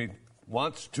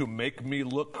to make me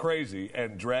look crazy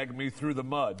and drag me through the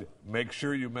mud, make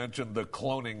sure you mention the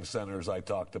cloning centers I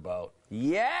talked about.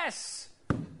 Yes!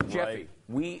 Jeffy,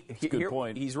 good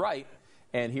point. He's right.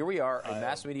 And here we are, a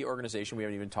mass media organization. We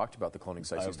haven't even talked about the cloning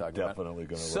sites he's talking about. Definitely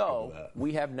going to look into that. So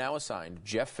we have now assigned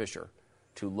Jeff Fisher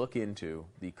to look into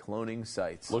the cloning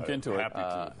sites. Look into it.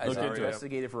 As an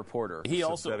investigative reporter.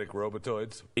 Synthetic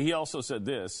robotoids. He also said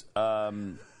this.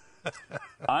 I'm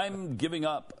going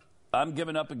up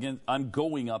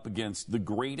against the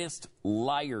greatest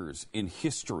liars in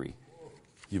history.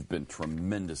 You've been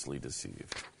tremendously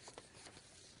deceived.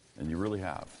 And you really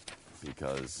have.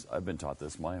 Because I've been taught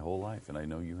this my whole life, and I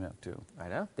know you have too. I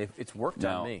know. It's worked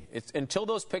on me. Until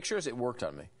those pictures, it worked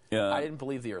on me. I didn't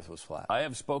believe the Earth was flat. I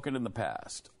have spoken in the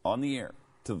past, on the air,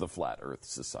 to the Flat Earth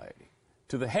Society,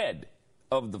 to the head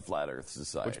of the Flat Earth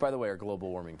Society. Which, by the way, are global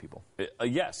warming people.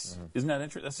 Yes. Isn't that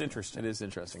interesting? That's interesting. It is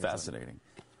interesting. Fascinating.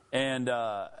 And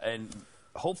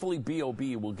hopefully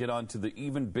B.O.B. will get on to the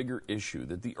even bigger issue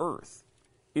that the Earth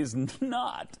is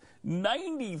not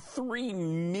 93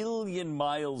 million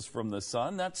miles from the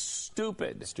sun. That's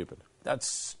stupid. That's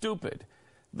stupid.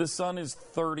 The sun is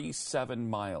 37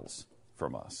 miles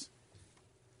from us.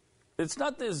 It's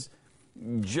not this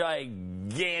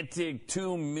gigantic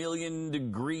 2 million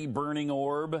degree burning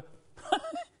orb.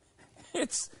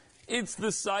 It's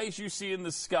the size you see in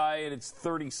the sky, and it's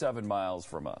 37 miles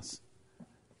from us.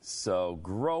 So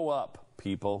grow up,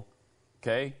 people.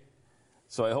 Okay?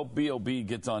 So I hope B.O.B.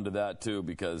 gets onto that, too,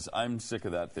 because I'm sick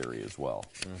of that theory as well.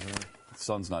 The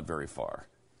sun's not very far.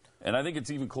 And I think it's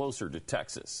even closer to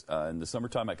Texas. In the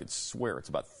summertime, I could swear it's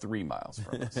about 3 miles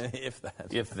from us. If that.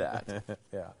 If that.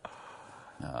 Yeah.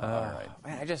 All right.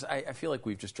 Man, I feel like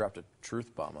we've just dropped a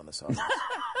truth bomb on this audience.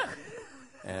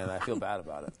 And I feel bad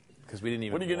about it. Because we didn't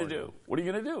even. What are you going to do? What are you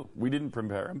going to do? We didn't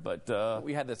prepare him, but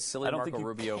we had that silly Marco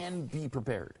Rubio. Can be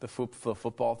prepared. The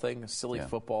football thing, silly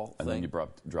football and thing. And then you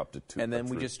dropped it to. And then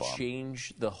we just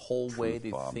changed the whole way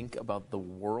they think about the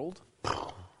world.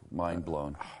 Mind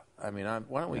blown. I mean,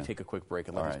 why don't we take a quick break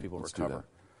and let these people recover?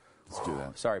 Let's do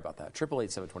that. Sorry about that.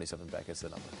 888-727 Beck is the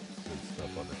number. Good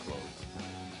stuff on the clones.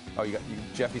 Oh,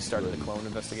 Jeffy started the clone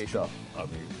investigation. Stuff on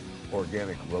the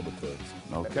organic robotoids.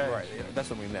 Okay. Right. Yeah, that's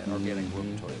what we meant. Organic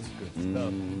robotoids. Good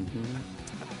stuff.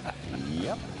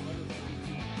 Yep.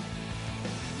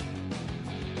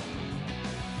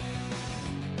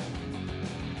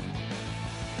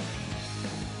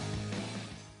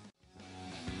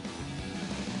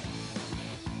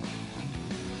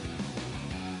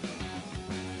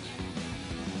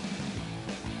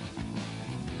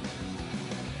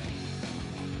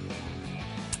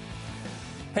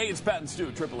 Hey, it's Pat and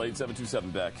Stu,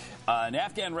 888-727-BECK. An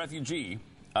Afghan refugee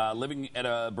living at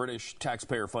a British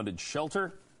taxpayer-funded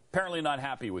shelter, apparently not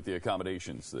happy with the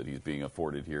accommodations that he's being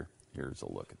afforded here. Here's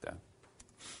a look at that.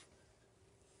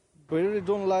 We really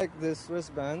don't like this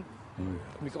wristband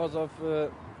because of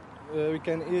we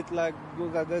can eat like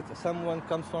that. Someone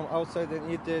comes from outside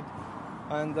and eat it,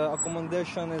 and the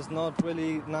accommodation is not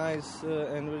really nice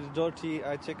and really dirty.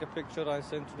 I take a picture, I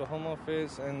send to the Home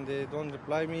Office, and they don't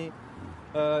reply me.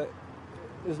 But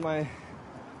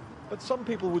some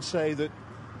people would say that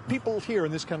people here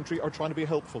in this country are trying to be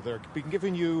helpful. They're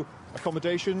giving you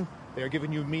accommodation, they're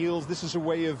giving you meals. This is a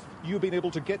way of you being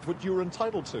able to get what you're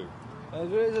entitled to.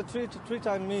 There is a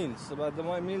three-time meals, but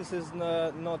my meals is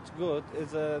not good.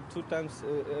 It's 2 times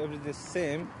every day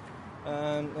same,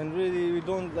 and really we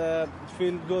don't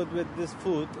feel good with this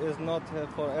food. It's not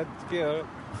for health care,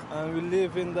 and we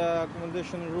live in the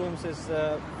accommodation rooms. It's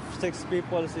 6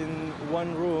 people in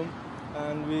one room,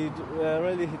 and we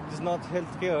really it's not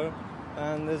health care,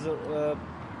 and it's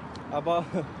about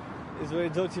it's a very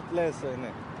dirty place in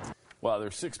it. Well,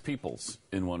 there's 6 peoples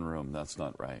in one room. That's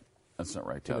not right. That's not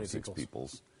right to have 6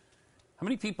 peoples. How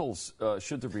many peoples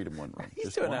should there be in one room? He's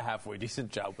Just doing one? a halfway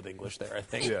decent job with English there, I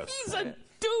think. Yes. He's a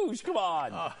douche. Come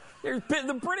on.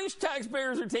 The British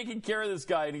taxpayers are taking care of this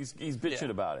guy, and he's bitching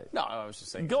about it. No, I was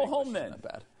just saying. Go home then.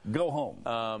 Go home,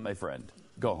 my friend.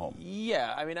 Go home.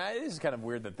 Yeah, I mean, it is kind of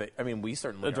weird that they. I mean, we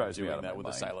certainly That are drives me out doing of that my with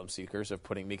mind. asylum seekers of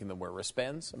making them wear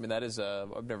wristbands. I mean, that is.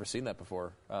 I've never seen that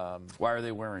before. Why are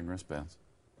they wearing wristbands?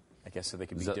 I guess so they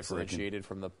can Is be that so they can- differentiated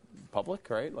from the public,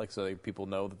 right? Like so people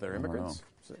know that they're immigrants.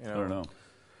 So, I don't know.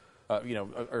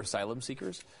 Or asylum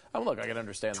seekers. I mean, look, I can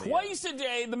understand. Twice a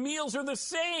day, the meals are the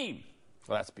same.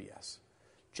 Well, that's BS.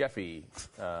 Jeffy,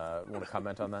 want to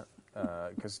comment on that?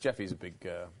 Because Jeffy's a big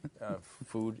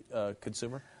food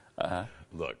consumer.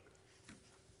 Look,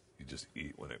 you just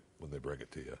eat when they bring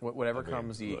it to you. Whatever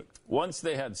comes, eat. Look, Once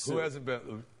they had soup. who hasn't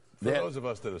been? For those of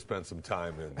us that have spent some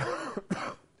time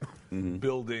in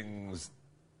buildings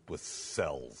with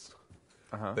cells,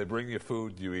 they bring you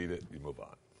food, you eat it, you move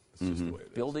on. It's just the way it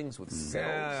is. Buildings with cells.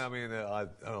 Yeah, I mean, I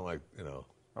don't like,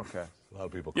 Okay. A lot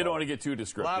of people. You don't call want to it- get too A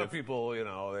descriptive. lot of people,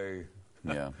 they.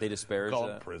 Yeah. They disparage Call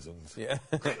that. them prisons. Yeah,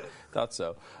 thought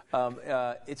so.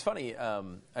 It's funny.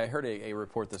 I heard a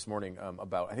report this morning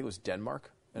about, I think it was Denmark,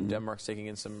 and Denmark's taking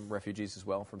in some refugees as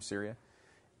well from Syria.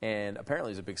 And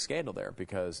apparently there's a big scandal there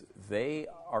because they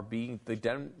are being,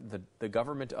 the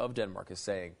government of Denmark is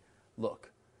saying,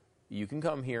 look, you can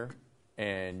come here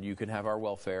and you can have our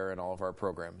welfare and all of our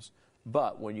programs.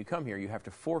 But when you come here, you have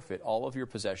to forfeit all of your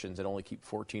possessions and only keep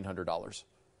 $1,400.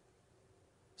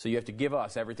 So you have to give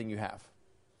us everything you have,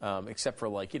 except for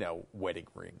wedding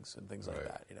rings and things like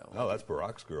that. Oh, that's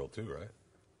Barack's girl too,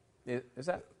 right? Is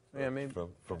that? Yeah, I mean,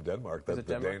 from Denmark. Is That's it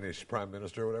the Denmark? Danish prime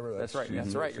minister or whatever. That's right.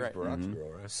 That's right. You're right. She's Barack's girl,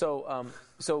 right?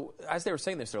 So as they were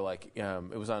saying this, they're like,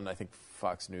 it was on, I think,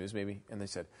 Fox News maybe, and they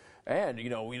said, and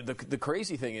the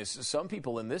crazy thing is, some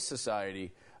people in this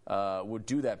society would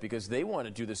do that because they want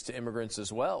to do this to immigrants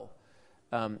as well.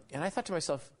 And I thought to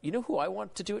myself, you know who I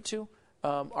want to do it to?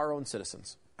 Our own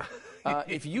citizens.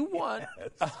 If you want,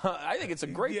 I think it's a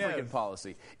great freaking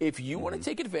policy. If you want to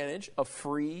take advantage of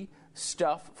free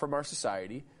stuff from our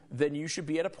society, then you should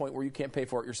be at a point where you can't pay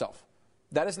for it yourself.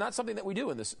 That is not something that we do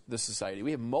in this society.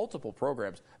 We have multiple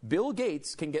programs. Bill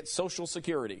Gates can get Social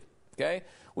Security. Okay,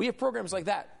 we have programs like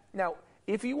that. Now,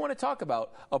 if you want to talk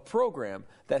about a program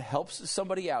that helps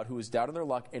somebody out who is down on their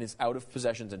luck and is out of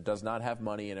possessions and does not have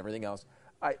money and everything else,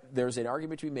 there's an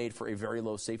argument to be made for a very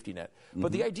low safety net.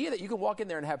 But the idea that you can walk in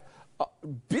there and have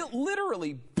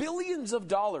literally billions of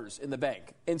dollars in the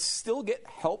bank and still get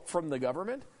help from the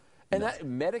government, and that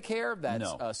Medicare,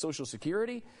 that's Social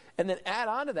Security, and then add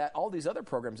on to that all these other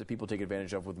programs that people take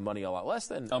advantage of with money a lot less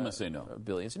than I'm going to say no.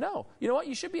 Billions. No. You know what?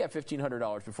 You should be at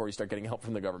 $1,500 before you start getting help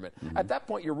from the government. At that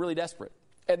point, you're really desperate.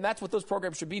 And that's what those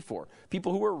programs should be for.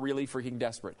 People who are really freaking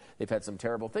desperate. They've had some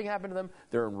terrible thing happen to them.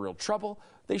 They're in real trouble.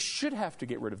 They should have to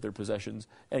get rid of their possessions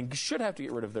and should have to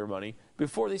get rid of their money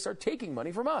before they start taking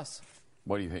money from us.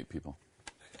 Why do you hate people?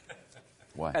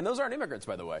 Why? And those aren't immigrants,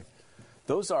 by the way.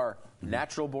 Those are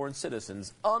natural-born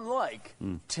citizens, unlike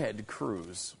Ted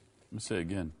Cruz. Let me say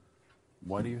again.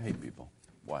 Why do you hate people?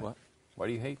 Why? What? Why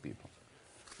do you hate people?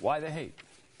 Why they hate?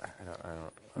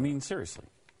 I mean, seriously.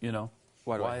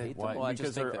 Why do I hate them? Well, I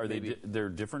just because think that they're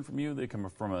different from you? They come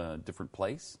from a different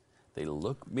place? They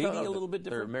look maybe a little bit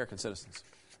different? They're American citizens.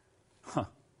 Huh.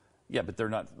 Yeah, but they're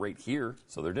not right here,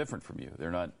 so they're different from you.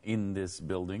 They're not in this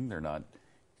building. They're not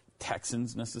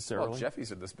Texans necessarily. Well,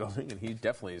 Jeffy's in this building, and he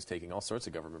definitely is taking all sorts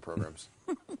of government programs.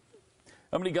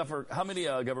 How many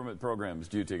government programs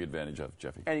do you take advantage of,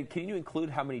 Jeffy? And can you include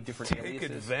how many different Take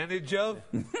aliases? advantage of?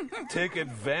 Take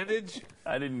advantage?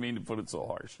 I didn't mean to put it so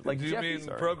harsh. Do you mean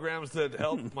programs that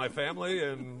help my family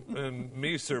and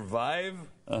me survive?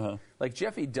 Like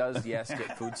Jeffy does, yes,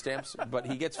 get food stamps, but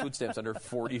he gets food stamps under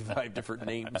 45 different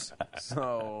names.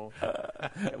 So,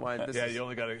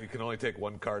 you can only take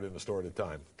one card in the store at a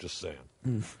time. Just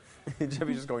saying.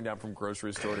 Jeffy's just going down from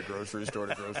grocery store to grocery store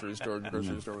to grocery store to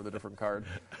grocery store with a different card.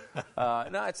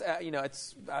 No,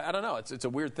 it's I don't know. It's a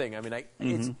weird thing. I mean,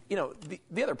 it's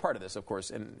the other part of this, of course,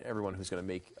 and everyone who's going to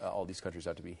make all these countries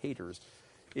out to be haters,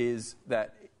 is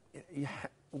that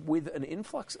with an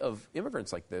influx of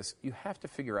immigrants like this, you have to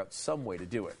figure out some way to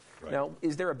do it. Right. Now,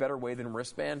 is there a better way than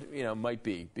wristband? Might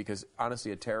be, because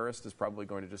honestly, a terrorist is probably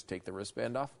going to just take the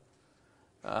wristband off.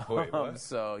 Wait, what?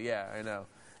 So, yeah, I know.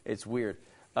 It's weird.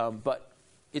 But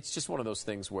it's just one of those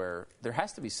things where there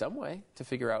has to be some way to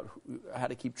figure out how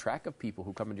to keep track of people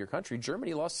who come into your country.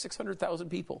 Germany lost 600,000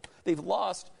 people. They've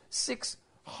lost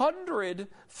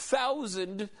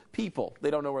 600,000 people.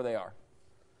 They don't know where they are.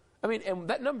 I mean, and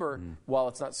that number, while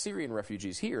it's not Syrian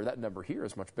refugees here, that number here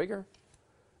is much bigger.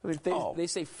 I mean, they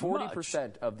say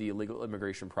 40% of the illegal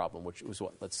immigration problem, which was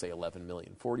let's say 11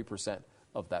 million, 40%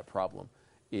 of that problem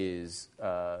is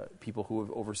people who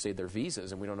have overstayed their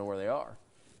visas and we don't know where they are.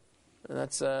 And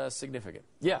that's significant.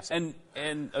 Yeah, and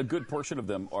a good portion of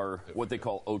them are what they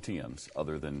call OTMs,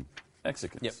 other than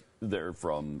Mexicans. Yep. They're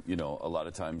from, a lot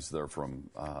of times they're from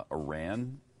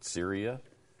Iran, Syria,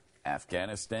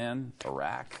 Afghanistan,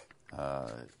 Iraq,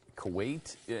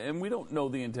 Kuwait, and we don't know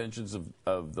the intentions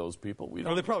of those people.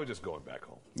 They're probably just going back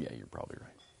home. Yeah, you're probably right.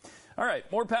 All right,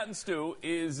 more Pat and Stu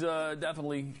is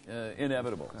definitely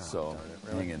inevitable, so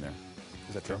hang in there.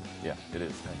 Is that true? Yeah, it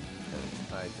is.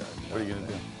 What are you going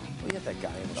to do? Well, you have that guy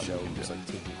on the show who's like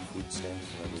taking food stamps.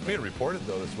 It's being reported,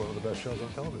 though, it's one of the best shows on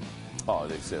television. Oh,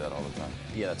 they say that all the time.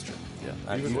 Yeah, that's true. Yeah.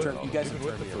 Even you guys with have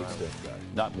turned the me food around. stamp guy.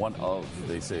 Not one of.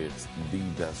 They say it's the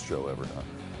best show ever done.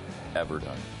 Ever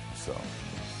done. So.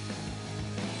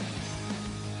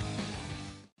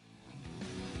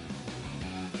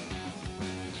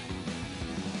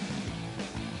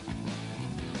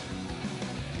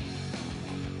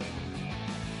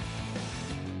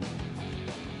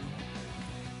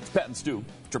 Pat and Stu,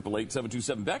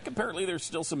 888-727-BECK. Apparently there's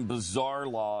still some bizarre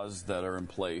laws that are in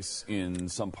place in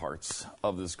some parts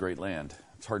of this great land.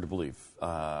 It's hard to believe.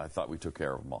 I thought we took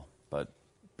care of them all, but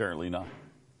apparently not.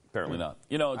 Apparently not.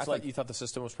 It's like you thought the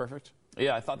system was perfect?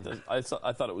 Yeah, I thought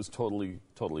it was totally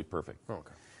perfect. Oh,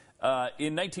 okay.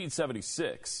 In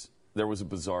 1976, there was a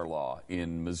bizarre law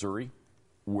in Missouri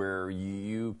where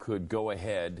you could go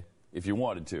ahead, if you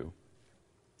wanted to,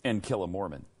 and kill a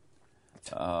Mormon.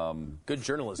 Good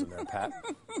journalism there, Pat.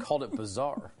 Called it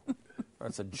bizarre.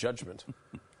 That's a judgment.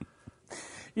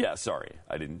 Yeah, sorry,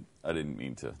 I didn't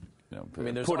mean to.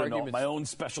 There's put arguments, my own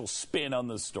special spin on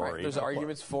the story. Right, there's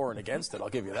arguments for and against it. I'll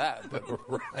give you that. But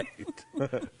Right.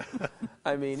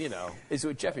 I mean, is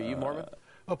it Jeffy? Are you Mormon?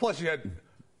 Well, plus you had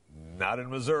not in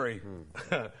Missouri.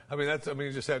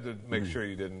 You just had to make sure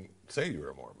you didn't say you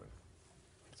were a Mormon.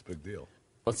 It's a big deal.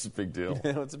 What's the big deal?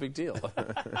 What's the big deal?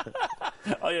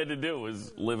 All you had to do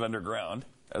was live underground.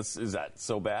 Is that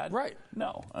so bad? Right.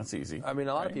 No, that's easy. I mean,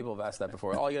 a lot of people have asked that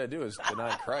before. All you got to do is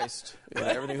deny Christ, and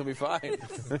everything will be fine.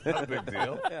 Not a big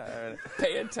deal. Yeah.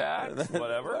 Pay a tax,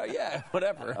 whatever. Well, yeah,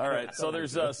 whatever. All right, so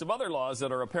there's some other laws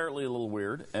that are apparently a little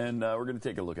weird, and we're going to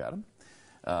take a look at them.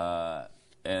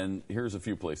 And here's a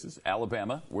few places.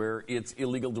 Alabama, where it's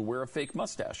illegal to wear a fake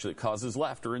mustache that causes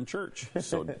laughter in church.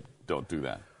 So don't do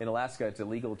that. In Alaska, it's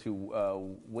illegal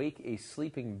to wake a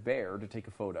sleeping bear to take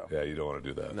a photo. Yeah, you don't want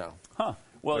to do that. No. Huh.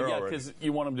 Well, They're yeah, already- because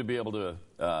you want them to be able to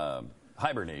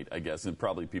hibernate, I guess, and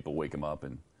probably people wake them up.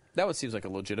 And That one seems like a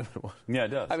legitimate one. yeah, it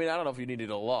does. I mean, I don't know if you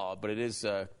needed a law, but it is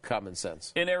common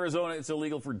sense. In Arizona, it's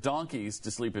illegal for donkeys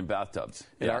to sleep in bathtubs.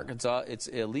 In Arkansas, it's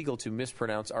illegal to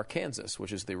mispronounce Arkansas,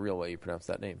 which is the real way you pronounce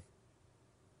that name.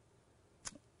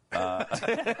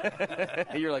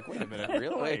 You're like, wait a minute,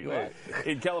 really? Wait.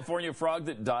 In California, a frog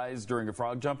that dies during a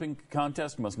frog jumping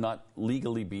contest must not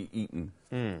legally be eaten.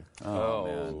 Oh,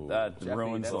 man. That Jeffy,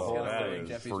 ruins that's the whole gonna thing ruin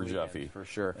Jeffy's for weekend, Jeffy. for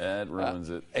sure. That ruins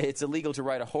it. It's illegal to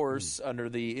ride a horse under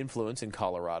the influence in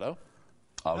Colorado.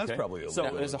 Okay. That's probably illegal. So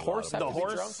Now, does a horse have the to be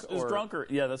horse drunk? is Or? drunker.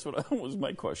 Yeah, that's what was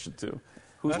my question, too.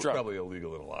 Who's That's drunk? probably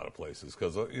illegal in a lot of places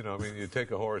because, you take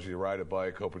a horse, you ride a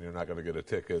bike, hoping you're not going to get a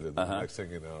ticket, and the next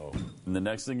thing you know. And the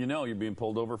next thing you know, you're being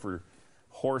pulled over for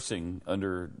horsing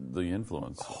under the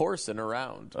influence. Horsing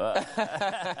around.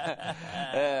 A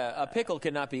pickle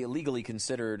cannot be legally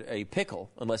considered a pickle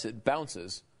unless it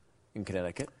bounces in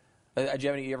Connecticut.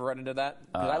 You ever run into that?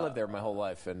 'Cause I lived there my whole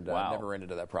life and never ran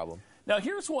into that problem. Now,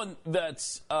 here's one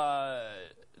that's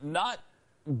not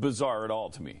bizarre at all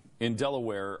to me. In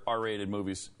Delaware, R-rated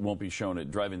movies won't be shown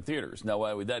at drive-in theaters. Now,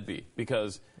 why would that be?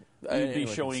 Because you'd be Anyone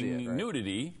can showing see it, right?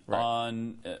 nudity Right.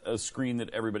 on a screen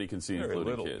that everybody can see, Very including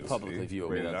little kids. Publicly viewable.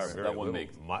 Rated R, That very one little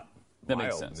makes mild that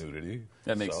makes sense. nudity.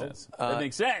 That makes So, sense. That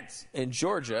makes sense. In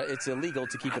Georgia, it's illegal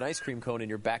to keep an ice cream cone in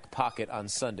your back pocket on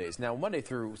Sundays. Now, Monday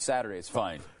through Saturday is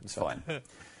fine. It's fine.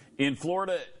 In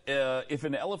Florida, if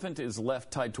an elephant is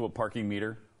left tied to a parking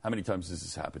meter, how many times has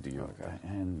this happened to you?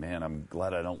 And man, I'm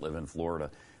glad I don't live in Florida.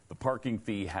 The parking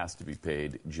fee has to be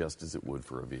paid just as it would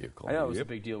for a vehicle. I know it was a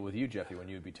big deal with you, Jeffy, when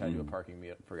you would be tied to a parking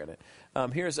meter. Forget it.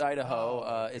 Here's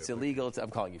Idaho. It's illegal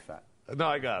I'm calling you fat. No,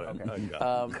 I got it. Okay. I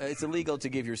got it. It's illegal to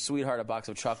give your sweetheart a box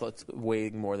of chocolates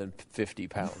weighing more than 50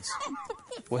 pounds.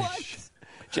 Which,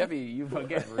 Jeffy, you've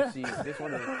again received. This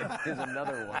one is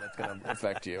another one that's going to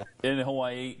affect you. In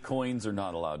Hawaii, coins are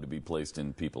not allowed to be placed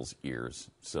in people's ears.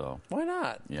 So why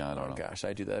not? Yeah, I don't know. Gosh,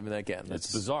 I do that. I mean, again,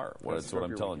 it's bizarre. That's what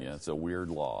I'm telling you. It's a weird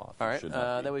law. All right.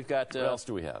 Then we've got. What else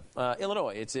do we have?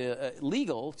 Illinois. It's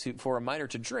legal for a minor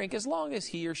to drink as long as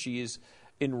he or she is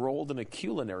enrolled in a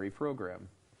culinary program.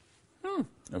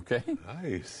 Okay.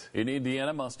 Nice. In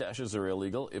Indiana, mustaches are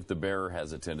illegal if the bearer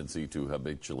has a tendency to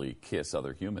habitually kiss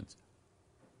other humans.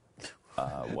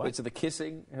 What? Wait, so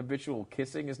the habitual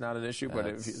kissing is not an issue, but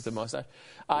it's the mustache?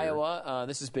 Weird. Iowa,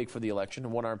 this is big for the election.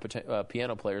 One-armed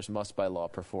piano players must, by law,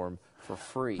 perform for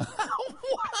free.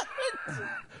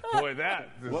 Boy, that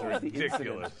is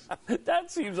ridiculous. That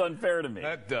seems unfair to me.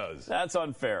 That does. That's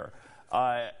unfair.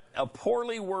 A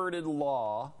poorly worded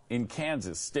law in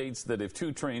Kansas states that if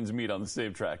two trains meet on the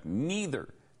same track,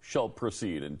 neither shall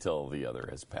proceed until the other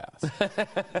has passed.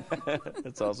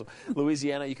 That's awesome.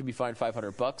 Louisiana, you can be fined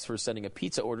 $500 for sending a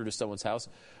pizza order to someone's house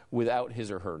without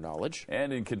his or her knowledge.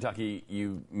 And in Kentucky,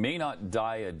 you may not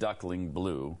dye a duckling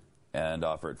blue and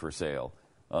offer it for sale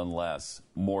unless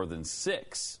more than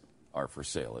 6 are for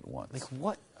sale at once. Like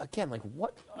what? Again, like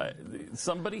what?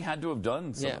 Somebody had to have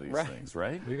done some of these things,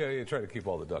 right? You got to try to keep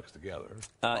all the ducks together.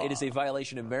 It is a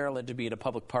violation in Maryland to be in a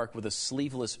public park with a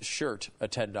sleeveless shirt, a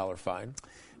 $10 fine.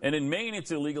 And in Maine,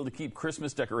 it's illegal to keep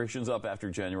Christmas decorations up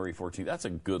after January 14th. That's a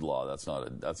good law. That's not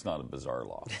a bizarre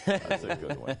law. That's a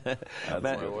good one. That's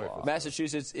a good law.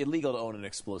 Massachusetts, illegal to own an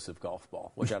explosive golf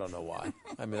ball, which I don't know why.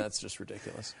 I mean, that's just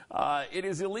ridiculous. It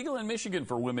is illegal in Michigan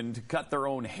for women to cut their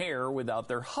own hair without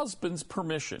their husband's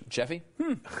permission. Jeffy?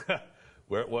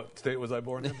 What state was I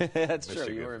born in? That's Michigan.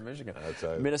 true. You were in Michigan. That's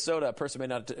Minnesota, a person may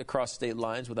not cross state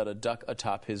lines without a duck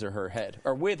atop his or her head.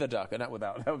 Or with a duck, not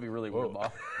without. That would be really weird law.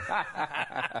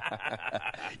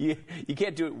 You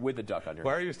can't do it with a duck on your head.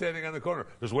 Why are you standing on the corner?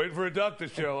 Just waiting for a duck to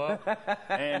show up.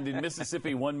 And in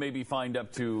Mississippi, one may be fined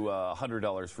up to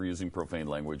 $100 for using profane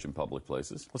language in public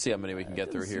places. Let's see how many we can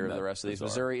get through here. The rest of these.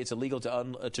 Missouri, it's illegal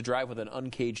to drive with an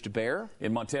uncaged bear.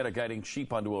 In Montana, guiding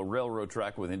sheep onto a railroad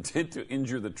track with intent to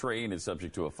injure the train is subject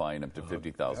to a fine up to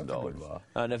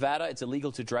 $50,000. Nevada, it's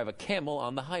illegal to drive a camel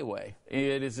on the highway.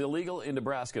 It is illegal in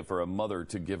Nebraska for a mother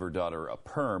to give her daughter a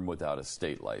perm without a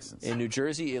state license. In New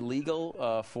Jersey,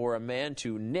 illegal for a man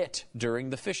to knit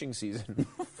during the fishing season.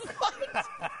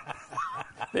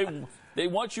 They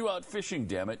want you out fishing,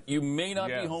 damn it. You may not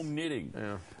be home knitting.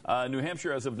 Yeah. New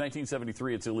Hampshire, as of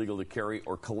 1973, it's illegal to carry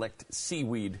or collect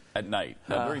seaweed at night.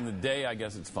 Now, during the day, I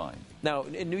guess it's fine. Now,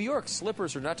 in New York,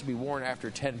 slippers are not to be worn after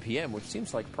 10 p.m., which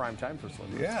seems like prime time for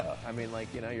slippers. Yeah. I mean, like,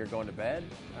 you're going to bed?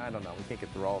 I don't know. We can't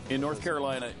get through all of them. In North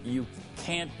Carolina, you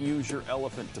can't use your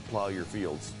elephant to plow your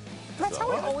fields. That's how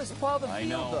we always plow the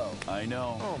field, though. I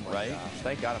know. Oh, my right? gosh.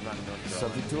 Thank God I'm not in North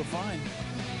Carolina. Subject to a fine.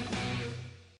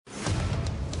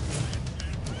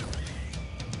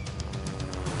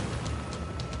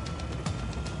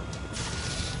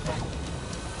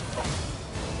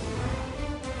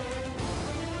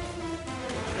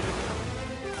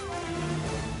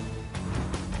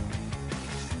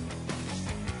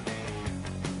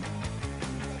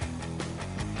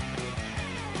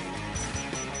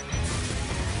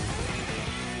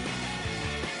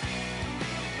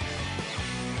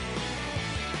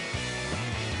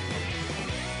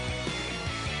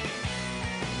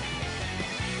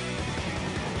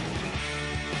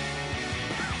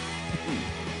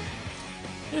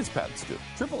 It's Pat Stu.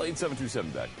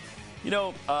 888-727-BECK. You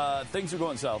know, things are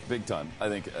going south big time, I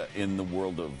think, in the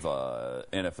world of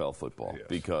NFL football. Yes.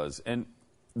 Because, and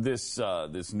this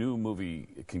new movie,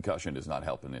 Concussion, is not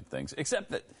helping in things,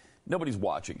 except that nobody's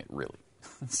watching it, really.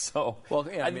 So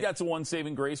I think that's the one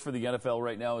saving grace for the NFL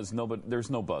right now is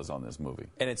there's no buzz on this movie.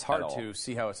 And it's hard to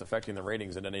see how it's affecting the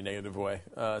ratings in any negative way.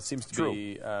 It seems to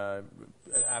be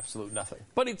absolute nothing.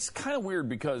 But it's kind of weird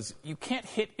because you can't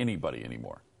hit anybody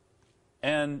anymore.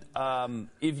 And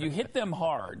if you hit them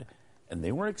hard, and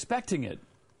they weren't expecting it,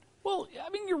 well, I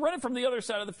mean, you're running from the other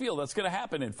side of the field. That's going to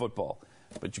happen in football.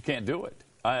 But you can't do it.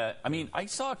 I mean, I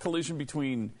saw a collision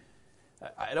between,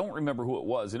 I don't remember who it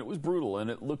was, and it was brutal, and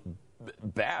it looked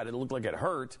bad. It looked like it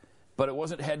hurt, but it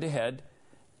wasn't head-to-head.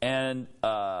 And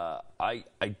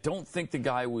I don't think the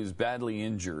guy was badly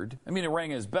injured. I mean, it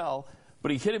rang his bell,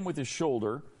 but he hit him with his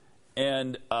shoulder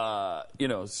and,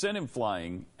 sent him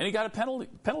flying. And he got a penalty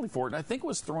for it, and I think it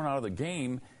was thrown out of the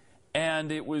game.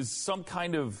 And it was some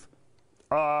kind of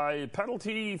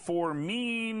Penalty for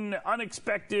mean,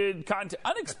 unexpected content.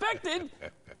 Unexpected?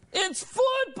 It's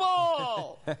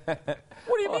football! What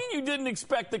do you mean you didn't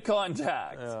expect the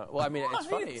contact? Well, I mean, it's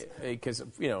funny because,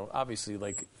 obviously,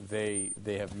 like, they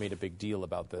have made a big deal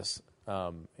about this,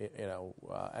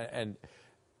 and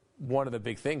one of the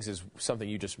big things is something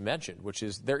you just mentioned, which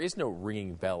is there is no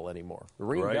ringing bell anymore. The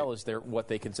ringing bell is what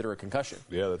they consider a concussion.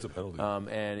 Yeah, that's a penalty.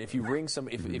 And if you ring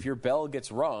if your bell gets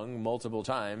rung multiple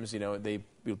times, they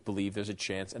believe there's a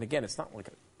chance. And again, it's not like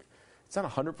it's not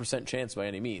 100% chance by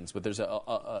any means, but there's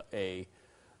an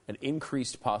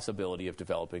increased possibility of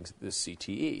developing this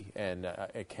CTE, and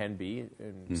it can be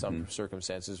in some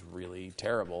circumstances really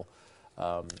terrible,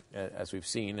 as we've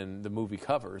seen, and the movie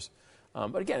covers.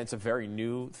 But again, it's a very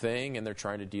new thing, and they're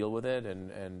trying to deal with it,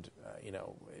 and it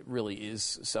really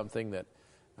is something that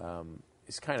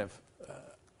is kind of,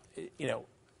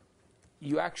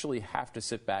 you actually have to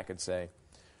sit back and say,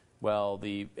 well,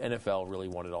 the NFL really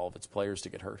wanted all of its players to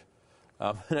get hurt.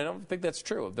 And I don't think that's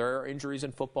true. There are injuries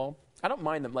in football. I don't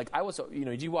mind them. Like, I was,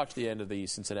 did you watch the end of the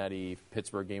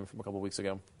Cincinnati-Pittsburgh game from a couple of weeks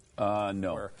ago?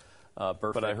 No. Where,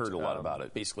 but I heard a lot about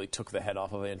it. Basically took the head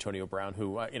off of Antonio Brown,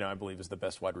 who I believe is the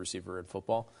best wide receiver in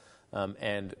football.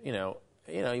 And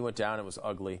he went down. It was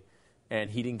ugly, and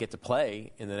he didn't get to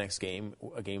play in the next game,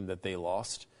 a game that they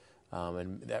lost.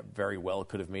 And that very well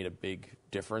could have made a big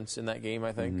difference in that game,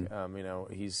 I think.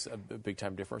 He's a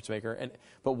big-time difference maker.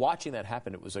 But watching that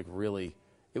happen, it was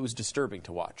it was disturbing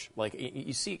to watch. Like,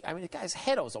 you see, the guy's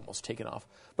head was almost taken off.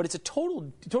 But it's a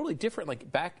totally different, like,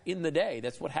 back in the day,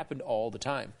 that's what happened all the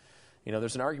time.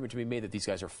 There's an argument to be made that these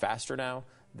guys are faster now,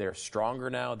 they're stronger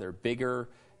now, they're bigger,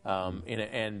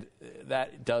 and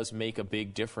that does make a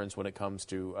big difference when it comes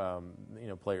to,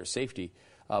 player safety.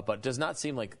 But it does not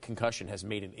seem like concussion has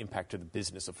made an impact to the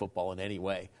business of football in any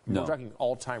way. No. We're talking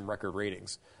all-time record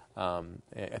ratings. I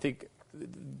think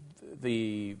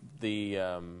the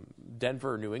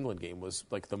Denver-New England game was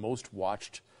like the most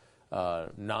watched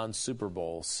non-Super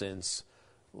Bowl since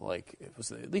it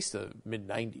was at least the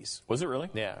mid-'90s. Was it really?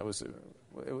 Yeah, it was.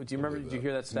 Do you remember? Did you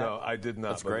hear that stat? No, I did not.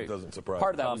 That's but great. It doesn't surprise.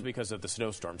 Part of that was because of the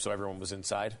snowstorm, so everyone was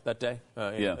inside that day.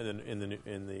 In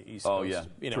the East Coast. Oh yeah,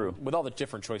 true. With all the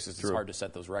different choices, it's hard to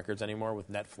set those records anymore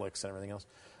with Netflix and everything else.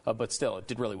 But still, it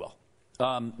did really well.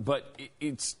 But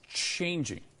it's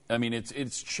changing. I mean,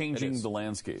 it's changing the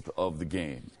landscape of the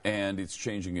game, and it's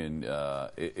changing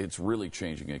it's really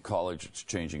changing in college. It's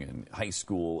changing in high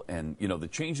school, and the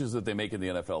changes that they make in the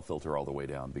NFL filter all the way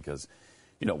down because,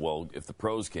 if the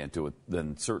pros can't do it,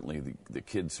 then certainly the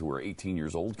kids who are 18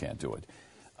 years old can't do it.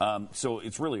 So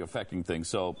it's really affecting things.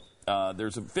 So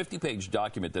there's a 50-page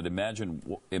document that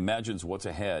imagines what's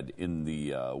ahead in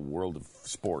the world of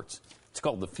sports. It's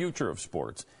called The Future of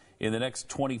Sports in the next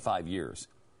 25 years.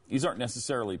 These aren't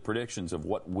necessarily predictions of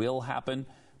what will happen,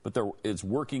 but it's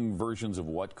working versions of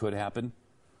what could happen.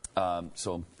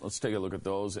 So let's take a look at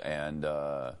those. And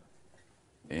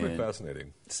pretty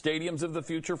fascinating. Stadiums of the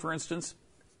future, for instance,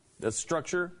 the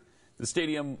structure. The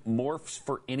stadium morphs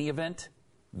for any event.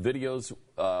 Videos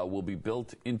will be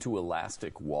built into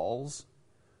elastic walls.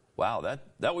 Wow,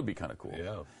 that would be kind of cool.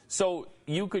 Yeah. So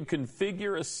you could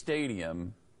configure a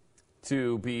stadium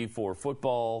to be for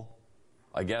football,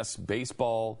 I guess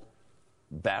baseball,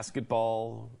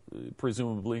 basketball,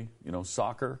 presumably,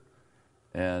 soccer,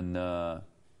 and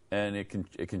it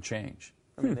can change.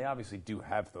 I mean, they obviously do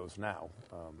have those now,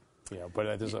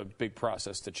 but there's a big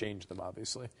process to change them,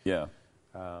 obviously. Yeah.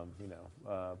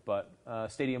 But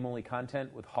stadium-only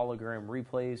content with hologram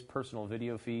replays, personal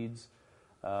video feeds,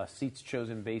 seats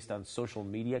chosen based on social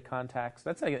media contacts.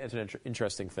 That's an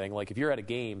interesting thing. Like if you're at a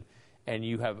game and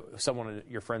you have someone,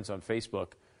 your friends on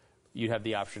Facebook, you'd have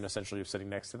the option essentially of sitting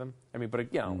next to them. I mean,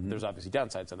 but there's obviously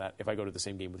downsides on that. If I go to the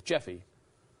same game with Jeffy,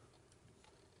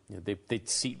 they'd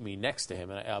seat me next to him,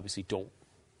 and I obviously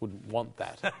wouldn't want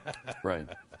that. Right.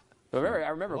 But I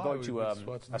remember going to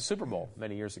a Super Bowl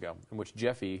many years ago in which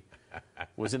Jeffy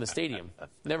was in the stadium.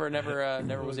 Never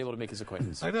was able to make his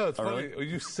acquaintance. I know, it's funny. Really?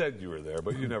 You said you were there,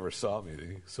 but you never saw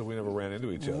me, so we never ran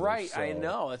into each other. Right, so. I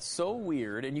know. It's so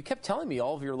weird. And you kept telling me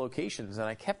all of your locations, and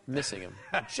I kept missing him.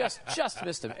 I just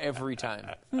missed him every time.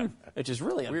 Which is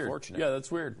really unfortunate. Yeah,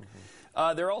 that's weird.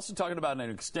 They're also talking about an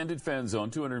extended fan zone,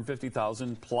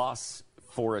 250,000 plus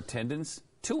for attendance.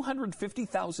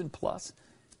 250,000 plus.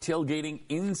 Tailgating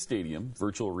in stadium,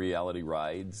 virtual reality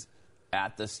rides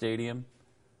at the stadium.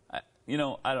 I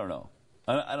don't know.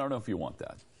 I don't know if you want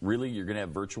that. Really, you're going to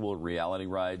have virtual reality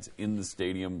rides in the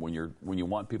stadium when you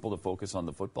want people to focus on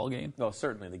the football game? Well,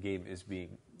 certainly the game is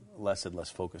being less and less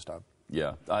focused on.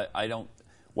 Yeah, I don't.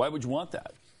 Why would you want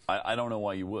that? I don't know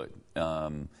why you would.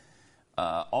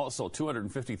 Also,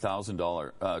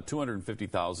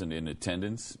 $250,000 in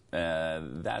attendance.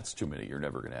 That's too many. You're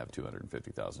never going to have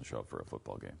 250,000 show up for a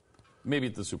football game. Maybe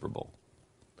at the Super Bowl.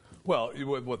 Well,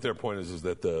 what their point is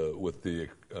that with the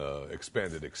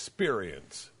expanded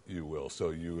experience, you will.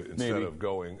 So you instead of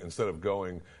going,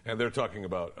 and they're talking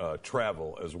about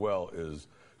travel as well as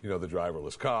the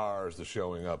driverless cars, the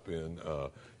showing up in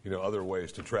other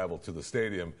ways to travel to the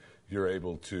stadium. You're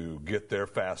able to get there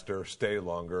faster, stay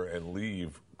longer, and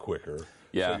leave quicker.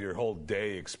 Yeah. So your whole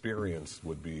day experience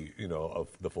would be, of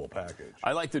the full package.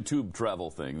 I like the tube travel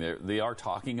thing. They are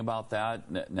talking about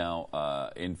that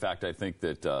now. In fact, I think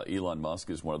that Elon Musk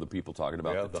is one of the people talking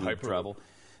about the tube travel,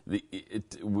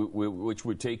 which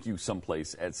would take you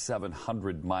someplace at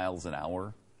 700 miles an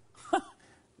hour.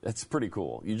 That's pretty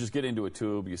cool. You just get into a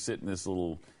tube, you sit in this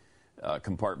little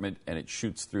compartment, and it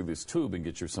shoots through this tube and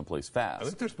gets you someplace fast. I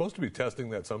think they're supposed to be testing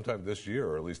that sometime this year,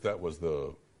 or at least that was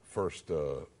the first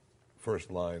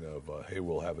line of, hey,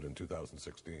 we'll have it in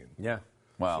 2016. Yeah.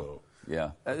 Wow. So,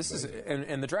 yeah. This is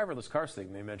and the driverless cars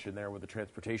thing they mentioned there with the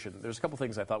transportation. There's a couple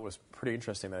things I thought was pretty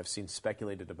interesting that I've seen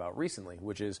speculated about recently,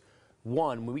 which is,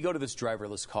 one, when we go to this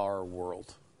driverless car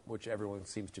world, which everyone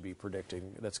seems to be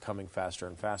predicting that's coming faster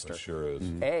and faster. It sure is.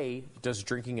 A, does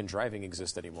drinking and driving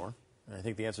exist anymore? And I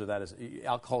think the answer to that is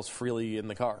alcohol's freely in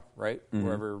the car, right?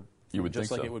 Wherever you would just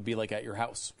think like so. it would be like at your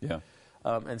house. Yeah.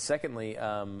 And secondly,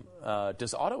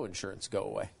 does auto insurance go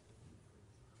away?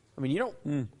 I mean, you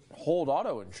don't hold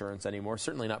auto insurance anymore,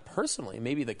 certainly not personally.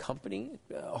 Maybe the company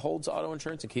holds auto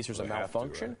insurance in case there's a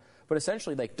malfunction. Right? But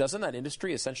essentially, doesn't that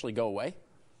industry essentially go away?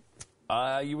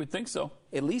 You would think so.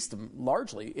 At least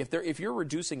largely. If you're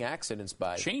reducing accidents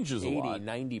by changes 80, a lot.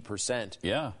 90%,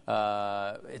 yeah.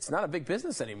 It's not a big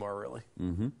business anymore, really.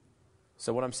 Mm-hmm.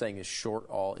 So what I'm saying is short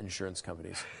all insurance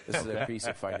companies. This is a piece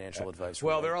of financial advice.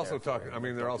 Well, they're also talking. I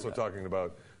mean, they're also talking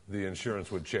about the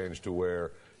insurance would change to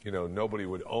where nobody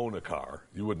would own a car.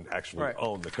 You wouldn't actually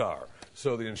own the car.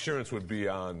 So the insurance would be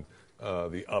on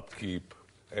the upkeep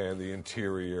and the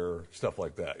interior, stuff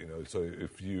like that. So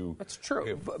if you that's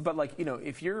true. But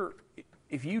if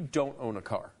you don't own a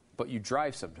car, but you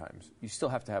drive sometimes, you still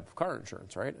have to have car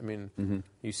insurance, right? I mean,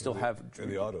 you still have. And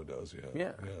the auto does,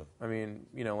 yeah. I mean,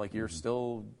 you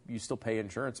still pay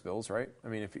insurance bills, right? I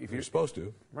mean, if you're supposed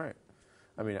to, right?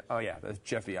 I mean,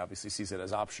 Jeffy obviously sees it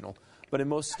as optional, but in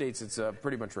most states it's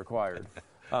pretty much required.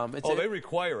 They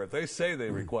require it. They say they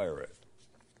require it.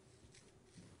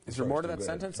 Is there more to that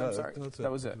sentence? I'm sorry.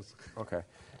 That was it. Okay.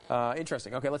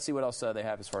 Interesting. Okay, let's see what else they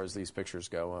have as far as these pictures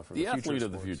go. From the athlete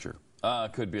of the future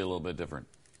could be a little bit different.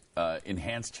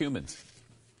 Enhanced humans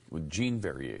with gene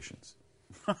variations.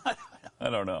 I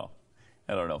don't know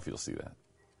if you'll see that.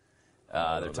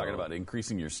 They're talking about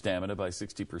increasing your stamina by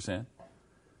 60%.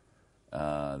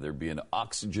 There'd be an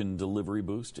oxygen delivery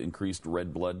boost, increased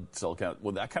red blood cell count.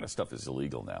 Well, that kind of stuff is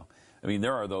illegal now. I mean,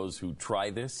 there are those who try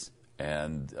this,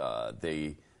 and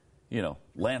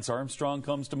Lance Armstrong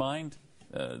comes to mind.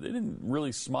 They didn't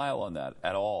really smile on that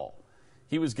at all.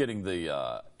 He was getting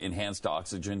the enhanced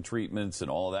oxygen treatments and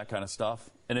all that kind of stuff,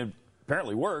 and it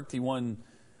apparently worked. He won,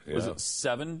 was it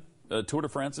 7 Tour de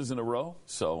France's in a row?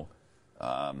 So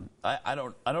I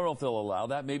don't know if they'll allow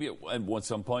that. Maybe at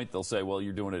some point they'll say, well,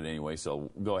 you're doing it anyway, so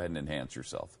go ahead and enhance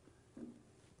yourself.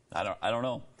 I don't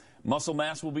know. Muscle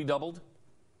mass will be doubled.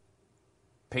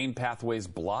 Pain pathways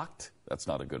blocked. That's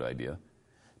not a good idea.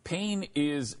 Pain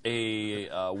is a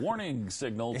warning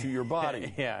signal to your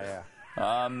body. Yeah.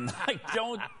 I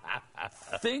don't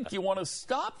think you want to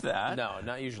stop that. No,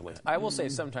 not usually. I will say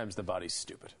sometimes the body's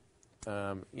stupid.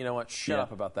 You know what? Shut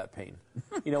up about that pain.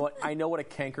 You know what? I know what a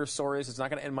canker sore is. It's not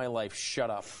going to end my life. Shut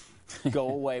up. Go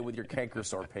away with your canker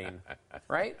sore pain.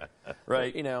 Right?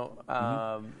 Right.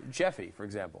 Jeffy, for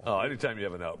example. Oh, anytime you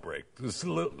have an outbreak,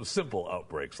 simple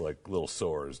outbreaks like little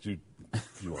sores, you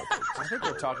want to I think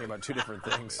we're talking about two different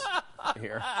things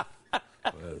here.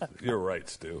 You're right,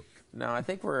 Stu. No, I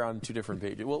think we're on two different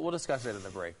pages. We'll discuss it in the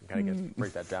break and kind of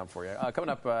break that down for you. Coming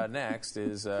up next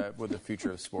is with the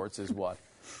future of sports is what?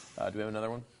 Do we have another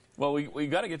one? Well, we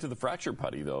got to get to the fracture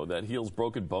putty, though, that heals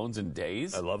broken bones in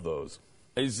days. I love those.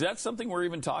 Is that something we're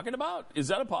even talking about? Is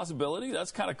that a possibility?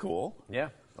 That's kind of cool. Yeah,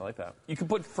 I like that. You can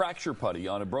put fracture putty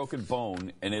on a broken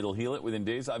bone, and it'll heal it within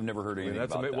days. I've never heard anything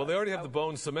about that. Well, they already have the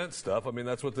bone cement stuff. I mean,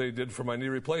 that's what they did for my knee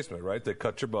replacement, right? They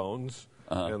cut your bones,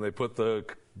 and they put the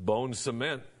bone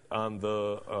cement on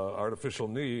the artificial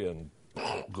knee and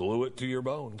glue it to your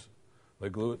bones. They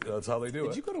glue it. That's how they do it.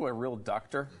 Did you go to a real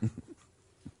doctor?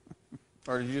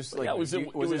 Or did you just it was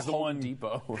the Home one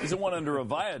Depot? It was the one under a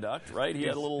viaduct, right? He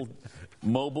had a little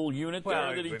mobile unit Well,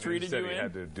 there that he treated said you he in?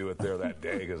 had to do it there that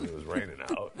day because it was raining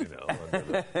out. Under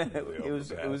the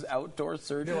it was outdoor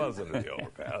surgery. It wasn't the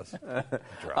overpass.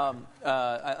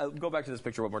 I'll go back to this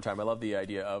picture one more time. I love the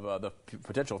idea of the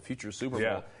potential future Super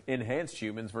Bowl. Enhanced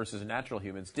humans versus natural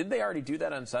humans. Did they already do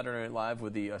that on Saturday Night Live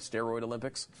with the steroid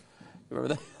Olympics?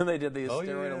 Remember that? They did the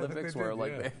steroid Olympics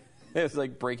where it's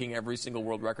like breaking every single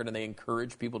world record, and they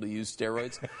encourage people to use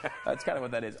steroids. That's kind of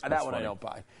what that is. That one I don't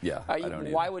buy. Yeah, I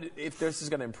don't why would, if this is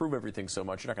going to improve everything so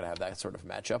much, you're not going to have that sort of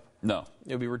matchup. No.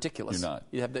 It would be ridiculous. You're not.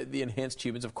 You have the enhanced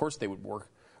humans. Of course they would work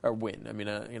or win. I mean,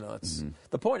 that's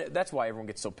the point. That's why everyone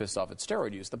gets so pissed off at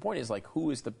steroid use. The point is, like,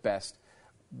 who is the best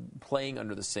playing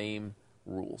under the same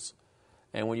rules?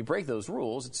 And when you break those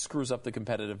rules, it screws up the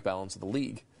competitive balance of the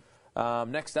league.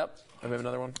 Next up, we have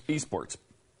another one. Esports.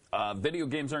 Video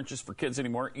games aren't just for kids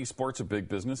anymore. Esports are big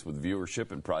business with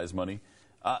viewership and prize money.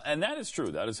 And that is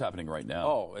true. That is happening right now.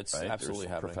 Oh, it's right? absolutely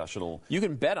There's happening. Professional. You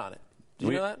can bet on it. Did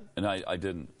you know that? And I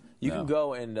didn't. You can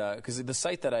go and, because the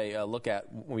site that I look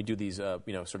at when we do these,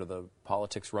 sort of the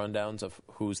politics rundowns of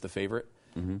who's the favorite,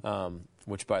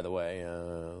 which, by the way,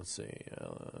 let's see,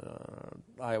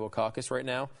 Iowa caucus right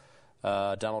now,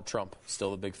 Donald Trump,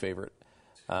 still the big favorite.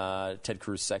 Ted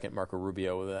Cruz second, Marco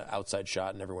Rubio with an outside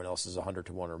shot, and everyone else is 100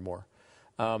 to 1 or more.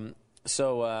 But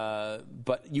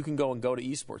you can go to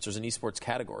esports. There's an esports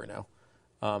category now.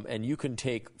 And you can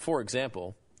take, for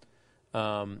example,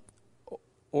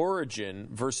 Origin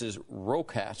versus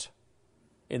Rokat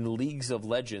in the Leagues of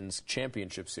Legends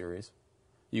Championship Series.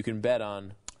 You can bet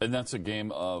on... And that's a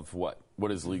game of what?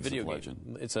 What is Leagues video of game.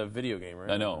 Legends? It's a video game,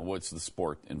 right? I know. What's the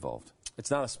sport involved?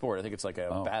 It's not a sport. I think it's like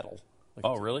a battle.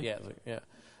 Oh, really? Yeah. Yeah.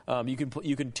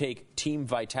 You can take Team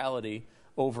Vitality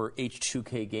over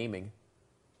H2K Gaming.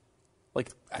 Like,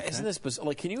 isn't this bizarre?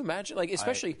 Like, can you imagine? Like,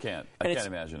 especially I can't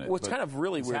imagine it. What's kind of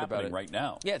really weird about it right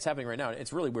now. Yeah, it's happening right now.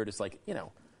 It's really weird. It's like,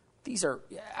 these are,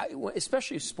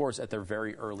 especially sports at their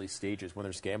very early stages when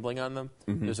there's gambling on them.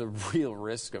 There's a real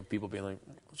risk of people being like,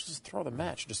 let's just throw the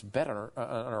match, just bet on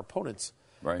our opponents.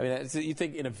 Right. I mean, you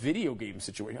think in a video game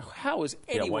situation, how is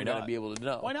anyone going to be able to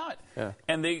know? Why not? Yeah.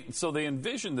 And they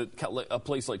envisioned that a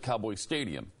place like Cowboy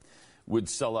Stadium would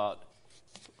sell out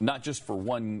not just for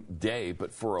one day,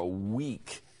 but for a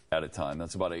week at a time.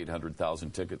 That's about 800,000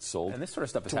 tickets sold. And this sort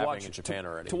of stuff is happening in Japan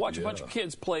already. To watch a bunch of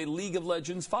kids play League of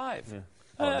Legends 5. Yeah.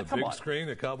 On the big screen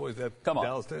at Cowboys at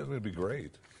Dallas Stadium would be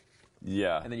great.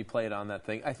 Yeah. And then you play it on that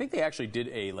thing. I think they actually did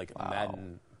a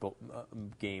Madden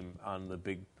game on the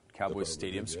big Cowboys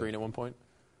Stadium screen at one point.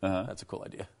 That's a cool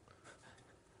idea.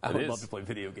 I would love to play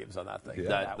video games on that thing.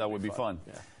 Yeah. That would be fun.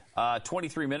 Yeah.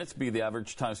 23 minutes be the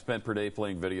average time spent per day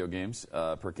playing video games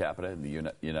per capita in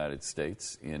the United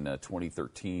States in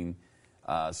 2013.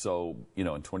 So,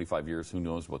 in 25 years, who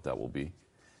knows what that will be.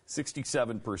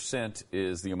 67%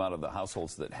 is the amount of the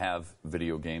households that have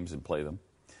video games and play them.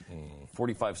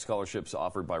 45 scholarships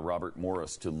offered by Robert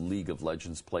Morris to League of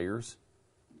Legends players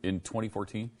in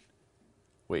 2014.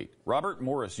 Wait, Robert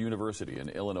Morris University in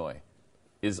Illinois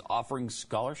is offering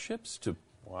scholarships to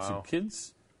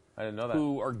kids I didn't know that.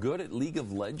 who are good at League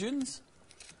of Legends?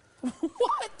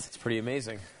 What? It's pretty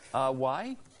amazing.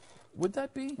 Why would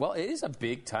that be? Well, it is a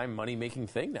big-time money-making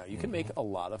thing now. You can make a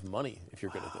lot of money if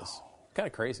you're good at this. Kind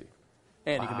of crazy.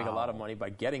 And you can make a lot of money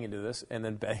by getting into this and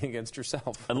then betting against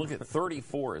yourself. And look at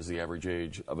 34 is the average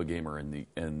age of a gamer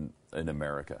in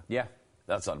America. Yeah.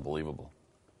 That's unbelievable.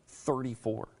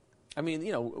 34. I mean,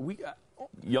 we...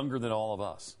 Younger than all of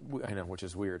us. I know, which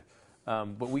is weird.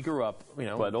 But we grew up,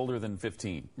 But older than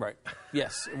 15. Right.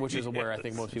 Yes, which is where I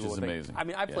think most people Which is would amazing. think. I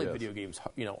mean, I played video games,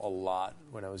 a lot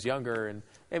when I was younger, and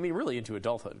I mean, really into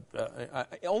adulthood.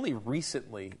 Only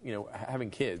recently,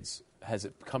 having kids, has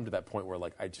it come to that point where,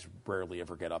 like, I just rarely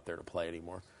ever get up there to play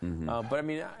anymore. But I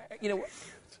mean,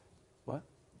 what?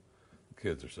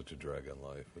 Kids are such a drag on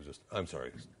life. I'm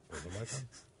sorry. Was it my time?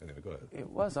 Anyway, go ahead. It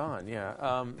was on,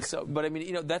 yeah. But I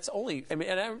mean, that's only. I mean,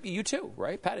 and you too,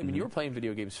 right, Pat? I mean, you were playing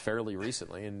video games fairly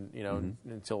recently, and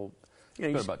until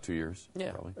it's been about 2 years.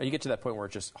 Yeah, probably. And you get to that point where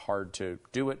it's just hard to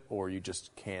do it, or you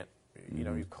just can't.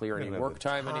 You clear any work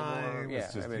time anymore. Yeah,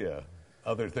 It's just,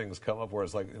 other things come up where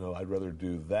it's like, I'd rather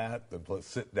do that than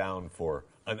sit down for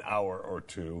an hour or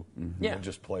two and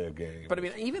just play a game. But I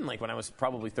mean, even like when I was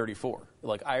probably 34,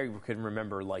 like I can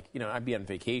remember, like, I'd be on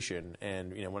vacation,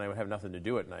 and when I would have nothing to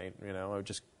do at night, I would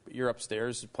just, you're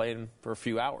upstairs playing for a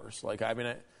few hours. Like, I mean,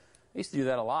 I used to do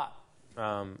that a lot.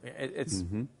 It's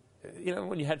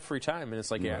when you had free time, and it's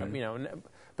like,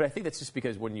 but I think that's just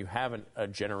because when you have a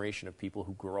generation of people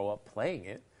who grow up playing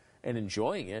it and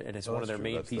enjoying it, and it's one of their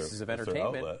main pieces of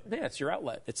entertainment. Yeah, it's your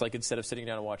outlet. It's like, instead of sitting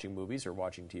down and watching movies or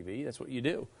watching TV, that's what you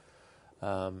do.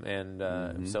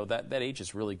 So that age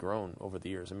has really grown over the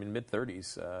years. I mean,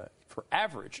 mid-30s for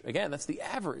average. Again, that's the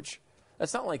average.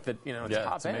 That's not like the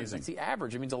top end. It's the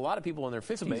average. It means a lot of people in their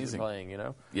 50s are playing,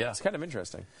 Yeah. It's kind of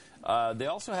interesting. They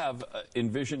also have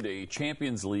envisioned a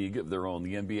Champions League of their own.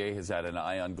 The NBA has had an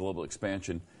eye on global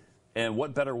expansion. And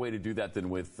what better way to do that than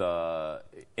with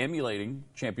emulating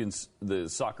the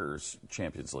soccer's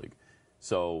Champions League?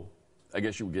 So I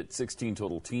guess you would get 16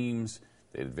 total teams.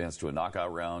 They'd advance to a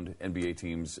knockout round. NBA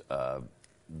teams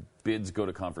bids go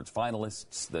to conference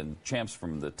finalists. Then champs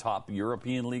from the top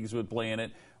European leagues would play in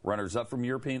it. Runners up from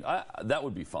European. That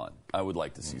would be fun. I would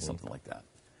like to see something like that.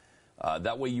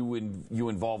 That way you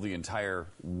involve the entire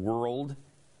world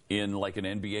in like an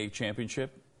NBA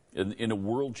championship. In a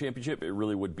world championship, it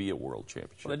really would be a world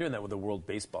championship. Well, they're doing that with the World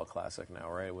Baseball Classic now,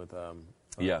 right? With I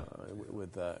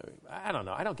don't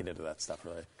know. I don't get into that stuff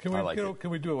really. Can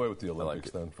we do away with the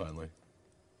Olympics then finally?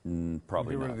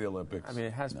 Probably get rid not. of the Olympics. I mean,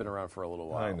 it has been around for a little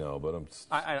while. I know, but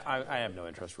I have no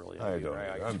interest really. I'm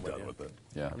done with it.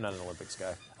 Yeah, I'm not an Olympics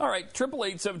guy. All right,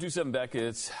 888-727-BECK.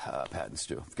 It's Pat and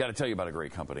Stu. Got to tell you about a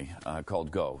great company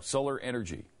called Go Solar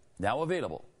Energy. Now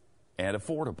available and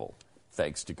affordable,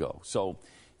 thanks to Go. So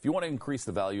if you want to increase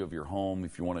the value of your home,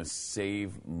 if you want to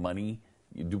save money,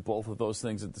 you do both of those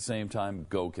things at the same time,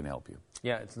 Go can help you.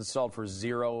 Yeah, it's installed for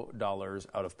 $0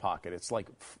 out of pocket. It's like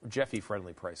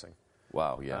Jeffy-friendly pricing.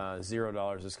 Wow, yeah.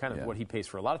 $0 is kind of what he pays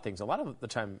for a lot of things. A lot of the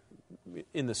time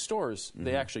in the stores,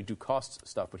 they actually do cost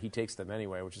stuff, but he takes them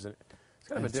anyway, which is it's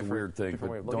kind of a weird thing,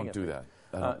 different way of but looking don't at do it. that.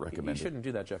 I don't recommend You shouldn't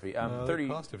do that, Jeffy. They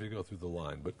cost if you go through the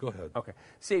line, but go ahead. Okay.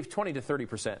 Save 20 to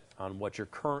 30% on what you're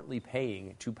currently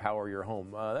paying to power your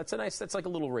home. That's like a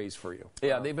little raise for you.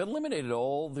 Yeah, they've eliminated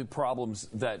all the problems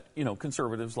that,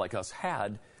 conservatives like us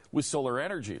had with solar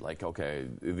energy. Like, okay,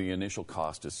 the initial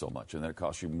cost is so much, and then it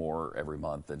costs you more every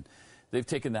month. And they've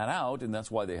taken that out, and that's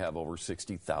why they have over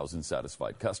 60,000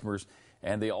 satisfied customers.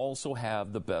 And they also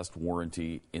have the best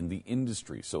warranty in the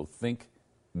industry. So think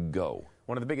Go.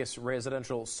 One of the biggest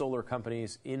residential solar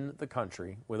companies in the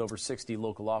country with over 60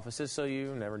 local offices, so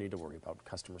you never need to worry about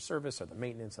customer service or the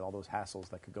maintenance and all those hassles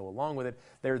that could go along with it.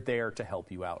 They're there to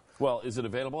help you out. Well, is it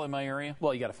available in my area?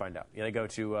 Well, you got to find out. You got to go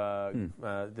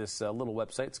to this little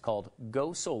website. It's called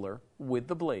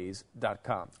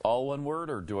GoSolarWithTheBlaze.com. All one word,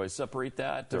 or do I separate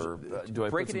that? Or do I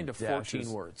break put it into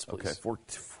 14 words, please? Okay,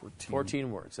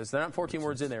 14 words. There aren't 14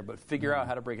 words in there, but figure out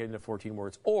how to break it into 14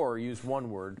 words, or use one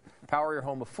word. Power your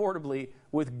home affordably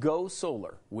with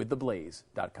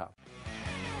GoSolarWithTheBlaze.com.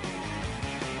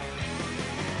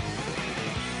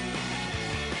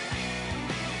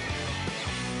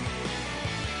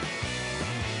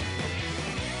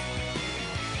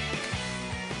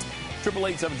 Triple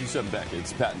 8-727-BECK.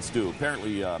 It's Pat and Stu.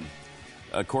 Apparently,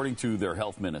 according to their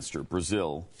health minister,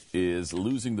 Brazil is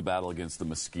losing the battle against the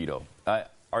mosquito.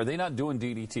 Are they not doing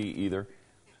DDT either?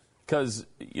 Because,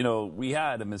 we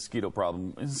had a mosquito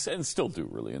problem, and still do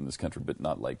really in this country, but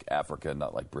not like Africa,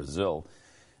 not like Brazil.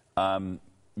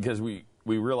 Because we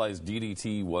realized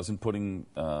DDT wasn't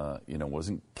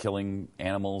wasn't killing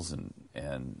animals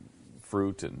and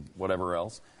fruit and whatever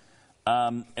else.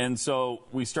 And so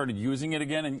we started using it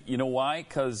again, and you know why?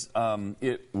 Because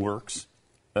it works.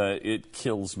 It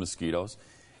kills mosquitoes.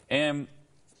 And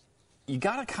you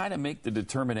got to kind of make the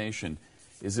determination,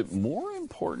 is it more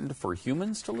important for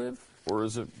humans to live, or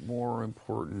is it more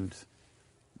important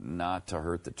not to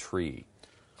hurt the tree?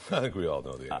 I think we all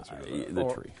know the answer to that.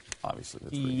 The tree, obviously.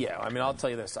 The tree. Yeah, I mean, I'll tell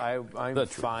you this. I'm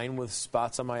fine with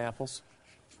spots on my apples.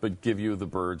 But give you the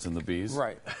birds and the bees?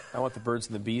 Right. I want the birds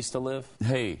and the bees to live.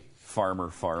 Hey, farmer.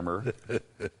 By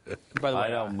the way, I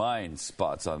don't mind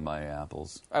spots on my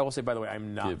apples. I will say, by the way,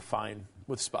 I'm not fine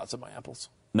with spots on my apples.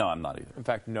 No, I'm not either. In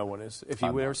fact, no one is. If you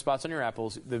wear spots on your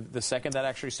apples, the second that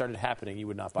actually started happening, you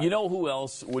would not buy it. You know who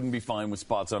else wouldn't be fine with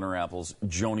spots on her apples?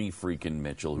 Joni freaking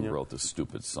Mitchell, who wrote this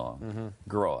stupid song. Mm-hmm.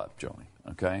 Grow up, Joni,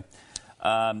 okay?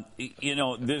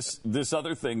 This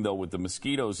other thing, though, with the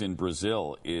mosquitoes in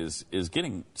Brazil is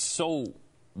getting so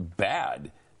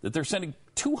bad that they're sending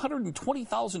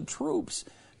 220,000 troops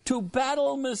to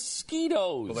battle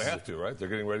mosquitoes. Well, they have to, right? They're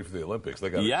getting ready for the Olympics. They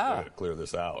got to clear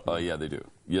this out. Yeah, they do.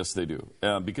 Yes, they do.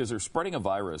 Because they're spreading a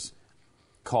virus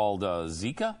called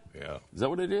Zika. Yeah. Is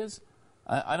that what it is?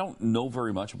 I don't know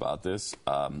very much about this,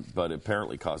 but it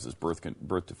apparently causes birth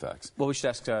defects. Well, we should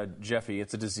ask Jeffy.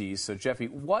 It's a disease. So, Jeffy,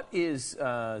 what is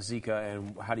Zika,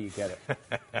 and how do you get it?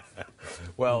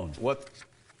 Well, what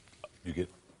you get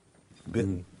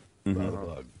bitten by the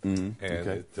bug, and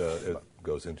it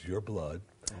goes into your blood.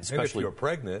 Especially, and if you're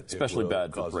pregnant, especially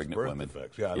bad for causes pregnant birth women.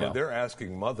 Defects. Yeah, I mean, they're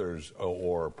asking mothers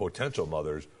or potential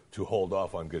mothers to hold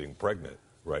off on getting pregnant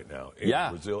right now in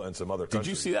Brazil and some other countries. Did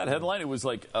you see that headline? It was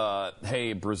like,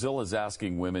 hey, Brazil is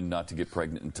asking women not to get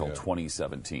pregnant until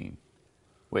 2017.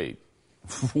 Wait,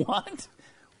 what?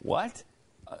 What?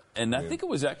 And I think it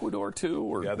was Ecuador, too,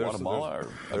 or Guatemala.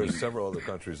 There's several other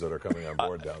countries that are coming on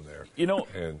board down there. You know,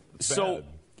 and so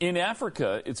in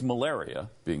Africa, it's malaria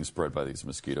being spread by these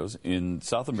mosquitoes. In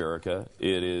South America,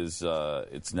 it's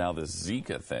now this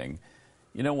Zika thing.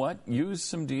 You know what? Use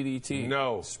some DDT.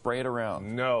 No. Spray it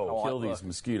around. No. Kill these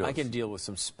mosquitoes. I can deal with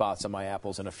some spots on my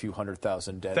apples and a few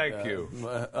 100,000 dead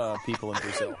people in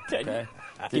Brazil. Okay?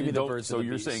 Give me the birds. So and the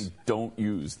you're bees. saying don't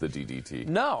use the DDT?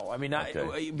 No. I mean,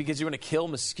 because you're going to kill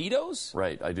mosquitoes?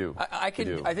 Right, I do. I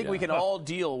think we can all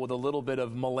deal with a little bit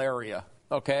of malaria.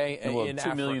 Okay, well, in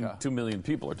 2 million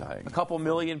people are dying. A couple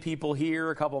million people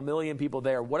here, a couple million people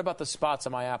there. What about the spots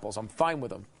on my apples? I'm fine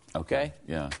with them. Okay.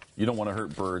 Yeah. You don't want to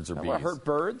hurt birds or bees. I want to hurt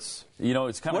birds. You know,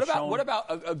 it's kind of What about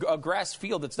a grass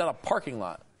field that's not a parking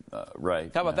lot?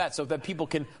 Right. How about that? So that people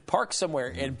can park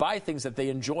somewhere and buy things that they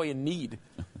enjoy and need.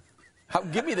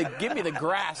 Give me the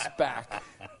grass back.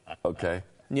 Okay.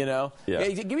 You know? Yeah.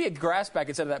 Hey, give me a grass back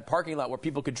instead of that parking lot where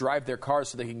people could drive their cars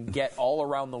so they can get all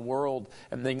around the world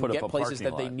and they can get places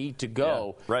that they need to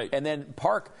go. Yeah. Right. And then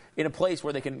park in a place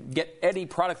where they can get any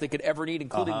product they could ever need,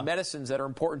 including medicines that are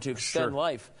important to extend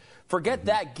life. Forget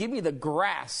that. Give me the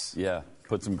grass. Yeah.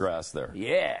 Put some grass there.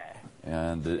 Yeah.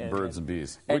 And birds and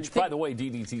bees. and Which, by the way,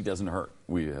 DDT doesn't hurt.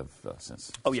 We have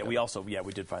since. Oh, yeah, we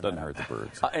did find doesn't that hurt the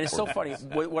birds. And it's so funny.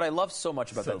 What I love so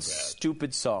much about that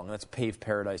stupid song, that's Pave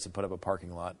Paradise and put up a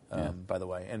parking lot, by the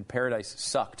way. And Paradise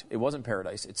sucked. It wasn't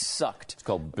Paradise. It sucked. It's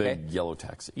called Big Yellow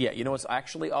Taxi. Yeah, you know what's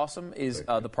actually awesome is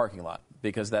the parking lot,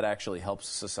 because that actually helps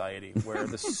society, where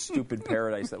the stupid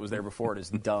Paradise that was there before it is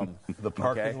dumb. The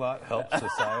parking lot helps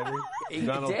society?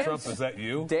 Donald Trump, is that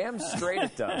you? Damn straight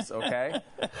it does, okay?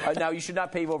 Now, you should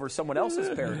not pave over someone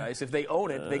else's paradise. If they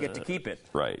own it, they get to keep it.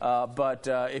 Right. But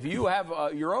if you have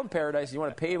your own paradise and you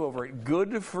want to pave over it,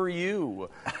 good for you.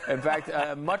 In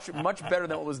fact, much better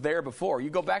than what was there before. You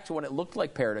go back to when it looked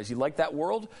like paradise. You like that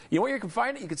world? You know where you can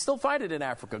find it? You can still find it in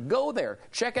Africa. Go there.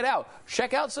 Check it out.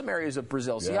 Check out some areas of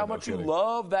Brazil. See how much you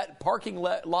love that parking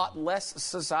lot less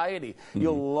society.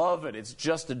 You'll love it. It's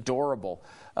just adorable.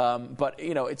 But,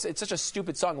 you know, it's such a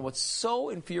stupid song. And what's so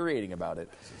infuriating about it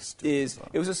is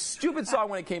it was a stupid song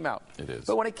when it came out. It is.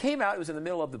 But when it came out, it was in the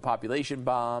middle of the population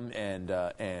bomb and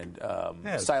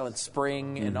Silent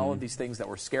Spring and all of these things that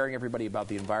were scaring everybody about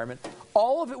the environment.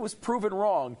 All of it was proven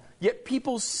wrong, yet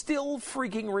people still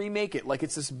freaking remake it like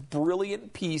it's this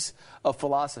brilliant piece of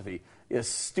philosophy.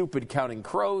 Stupid Counting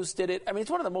Crows did it. I mean,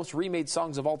 it's one of the most remade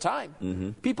songs of all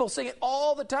time. People sing it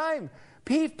all the time.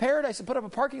 Pave Paradise and put up a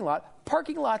parking lot.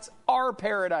 Parking lots are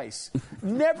paradise.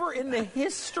 Never in the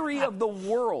history of the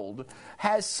world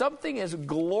has something as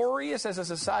glorious as a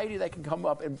society that can come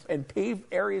up and pave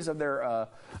areas of their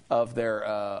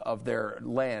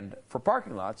land for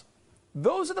parking lots.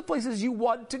 Those are the places you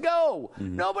want to go.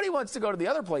 Nobody wants to go to the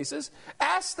other places.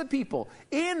 Ask the people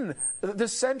in the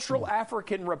Central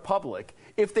African Republic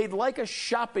if they'd like a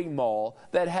shopping mall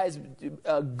that has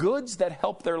goods that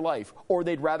help their life, or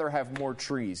they'd rather have more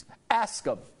trees. Ask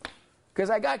them. Because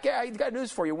I got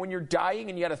news for you. When you're dying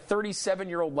and you got a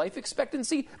 37-year-old life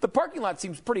expectancy, the parking lot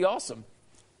seems pretty awesome.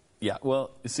 Yeah,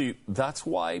 well, see, that's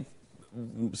why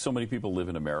so many people live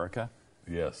in America.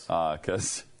 Yes.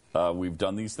 Because we've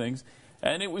done these things.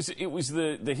 And it was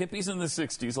the hippies in the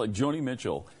 60s, like Joni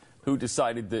Mitchell, who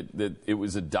decided that it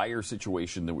was a dire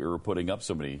situation that we were putting up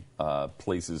so many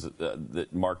places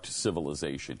that marked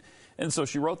civilization. And so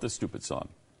she wrote this stupid song.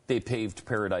 They paved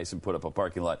paradise and put up a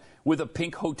parking lot with a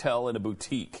pink hotel and a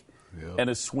boutique and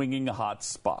a swinging hot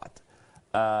spot.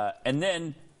 And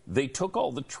then they took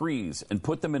all the trees and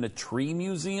put them in a tree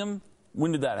museum.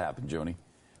 When did that happen, Joni?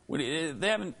 They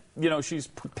haven't, you know, she's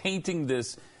painting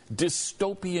this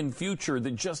dystopian future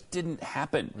that just didn't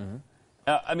happen.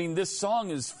 I mean, this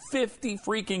song is 50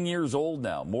 freaking years old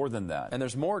now, more than that. And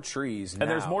there's more trees now.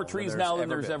 And there's more trees now than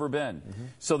there's ever been.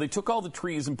 So they took all the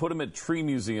trees and put them at a tree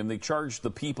museum. They charged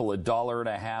the people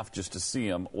 $1.50 just to see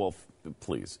them. Well,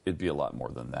 please, it'd be a lot more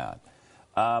than that.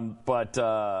 But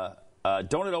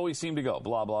don't it always seem to go?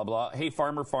 Blah, blah, blah. Hey,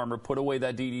 farmer, put away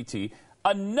that DDT.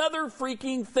 Another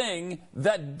freaking thing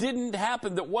that didn't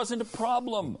happen, that wasn't a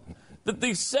problem. That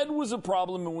they said was a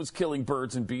problem and was killing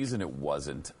birds and bees, and it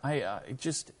wasn't.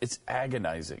 It's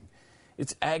agonizing.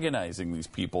 It's agonizing, these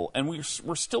people, and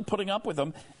we're still putting up with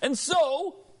them. And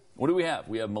so, what do we have?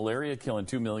 We have malaria killing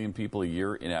 2 million people a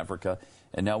year in Africa,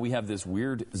 and now we have this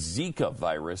weird Zika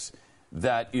virus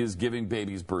that is giving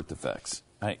babies birth defects.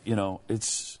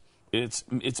 It's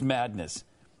madness.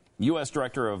 U.S.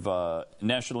 Director of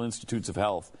National Institutes of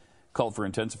Health called for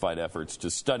intensified efforts to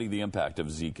study the impact of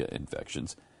Zika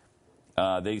infections.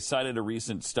 They cited a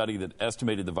recent study that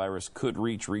estimated the virus could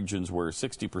reach regions where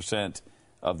 60%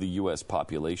 of the U.S.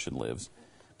 population lives.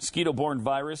 Mosquito-borne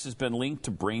virus has been linked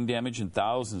to brain damage in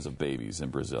thousands of babies in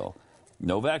Brazil.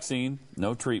 No vaccine,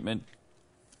 no treatment.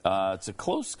 It's a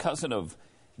close cousin of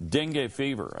dengue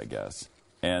fever, I guess,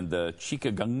 and the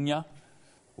chikungunya,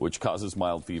 which causes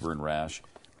mild fever and rash.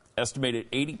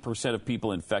 Estimated 80% of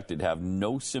people infected have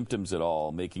no symptoms at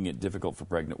all, making it difficult for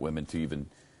pregnant women to even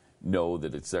know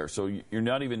that it's there. So you're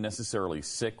not even necessarily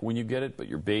sick when you get it, but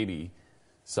your baby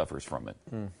suffers from it.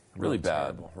 Really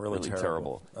bad. Terrible. Really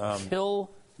terrible. Kill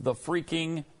the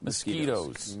freaking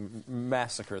mosquitoes.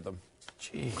 Massacre them.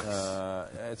 Jeez.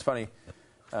 It's funny.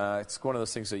 It's one of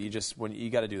those things that you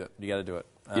got to do it. You got to do it.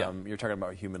 You're talking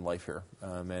about human life here,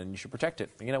 and you should protect it.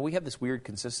 You know, we have this weird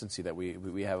consistency that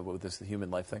we have with the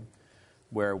human life thing,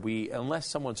 where unless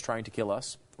someone's trying to kill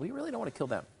us, we really don't want to kill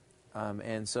them.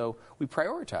 And so we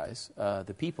prioritize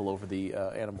the people over the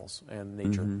animals and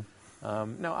nature.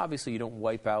 Now, obviously, you don't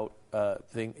wipe out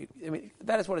things. I mean,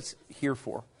 that is what it's here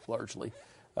for, largely,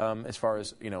 as far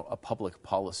as a public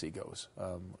policy goes.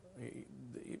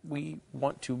 We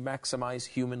want to maximize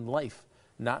human life,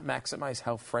 not maximize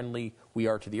how friendly we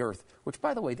are to the Earth. Which,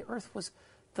 by the way, the Earth was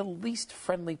the least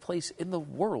friendly place in the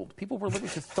world. People were living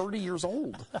to 30 years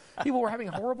old. People were having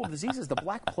horrible diseases. The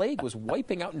Black Plague was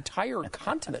wiping out entire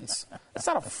continents. That's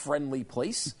not a friendly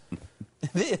place.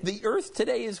 The Earth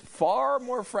today is far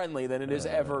more friendly than it has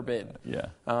ever been.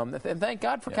 And thank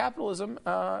God for capitalism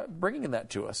bringing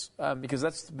that to us, because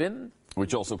that's been...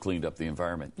 Which also cleaned up the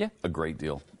environment. A great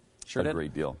deal. Sure did. A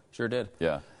great deal. Sure did.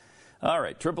 Yeah. All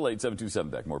right,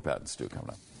 888-727-BECK. More Pat and Stu coming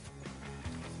up.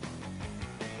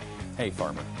 Hey,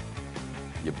 farmer,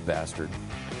 you bastard.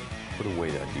 Put away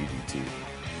that DDT,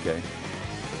 okay?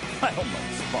 I don't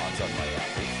want spots on my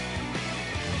apples.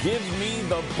 Give me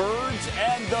the birds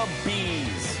and the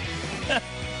bees,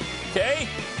 okay?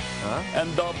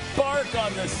 And the bark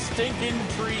on the stinking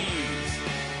trees.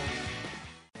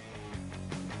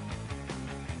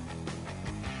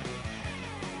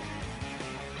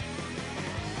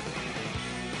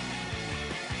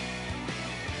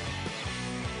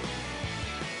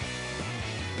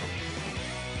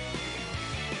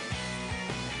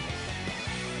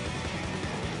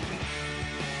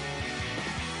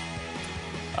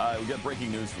 We got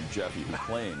breaking news from Jeffy, who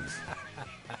claims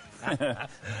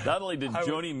not only did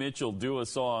Joni Mitchell do a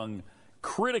song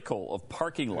critical of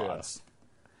parking lots,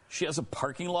 she has a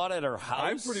parking lot at her house.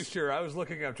 I'm pretty sure. I'm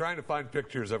trying to find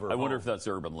pictures of her home. I wonder if that's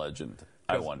urban legend.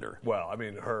 I wonder. Well, I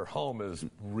mean, her home is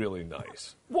really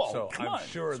nice. Whoa, so come on.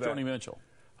 It's Joni Mitchell.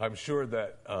 I'm sure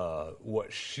that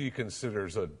what she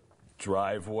considers a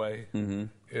driveway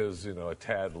is, a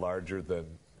tad larger than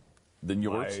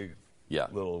yours. My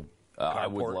little. I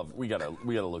would love. We gotta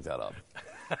look that up.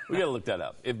 We gotta look that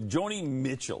up. If Joni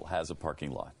Mitchell has a parking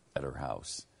lot at her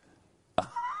house,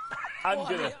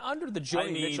 under the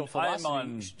Joni Mitchell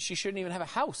philosophy, she shouldn't even have a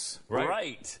house.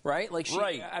 Right. Like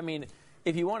I mean,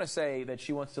 if you want to say that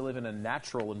she wants to live in a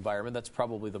natural environment, that's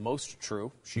probably the most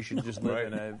true. She should just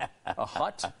live in a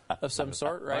hut of some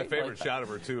sort, right? My favorite shot of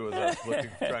her, too, as I was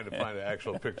trying to find an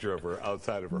actual picture of her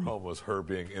outside of her home, was her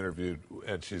being interviewed,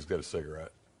 and she's got a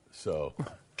cigarette. So...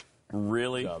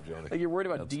 Really? Good job, Joni. Like you're worried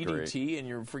about DDT and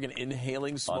you're freaking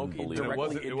inhaling smoke directly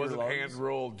it wasn't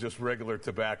hand-rolled, just regular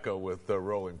tobacco with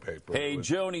rolling paper. Hey,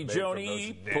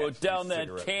 Joni, put down that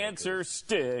cancer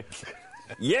stick.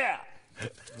 Yeah.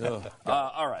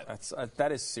 All right.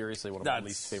 That is seriously one of my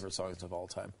least favorite songs of all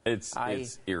time. It's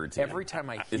irritating. Every time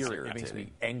I hear it makes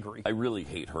me angry. I really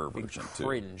hate her version, too.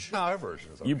 Cringe. No, her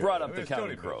version is okay. You brought up the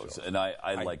Counting Crows, and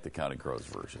I like the Counting Crows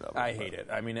version of it. I hate it.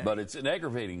 I mean, but it's an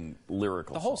aggravating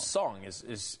lyrical song. The whole song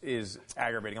is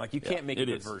aggravating. Like, you can't make a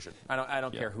good version. I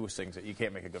don't care who sings it. You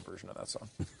can't make a good version of that song.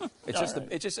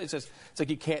 It's like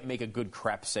you can't make a good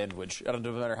crap sandwich. No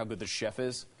matter how good the chef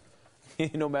is.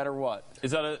 No matter what.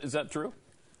 Is that true?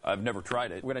 I've never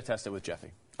tried it. We're going to test it with Jeffy.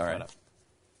 All right.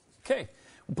 Okay.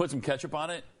 We'll put some ketchup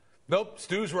on it. Nope.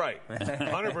 Stu's right.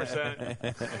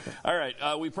 100%. All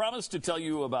right. We promised to tell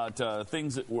you about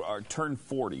things that are turned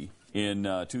 40 in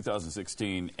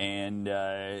 2016, and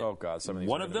oh god, some of these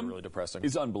one of them really depressing.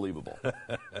 Is unbelievable.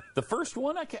 The first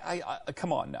one, I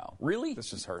come on now, really?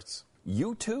 This just hurts.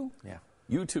 U2? Yeah.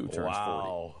 U2 turns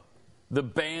 40. The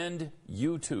band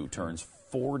U2 turns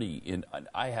 40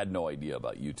 I had no idea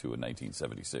about U2 in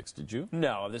 1976. Did you?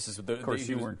 No, this is of course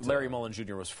you weren't. Larry Mullen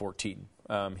Jr. was 14.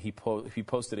 He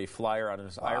posted a flyer on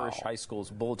his Irish high school's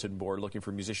bulletin board looking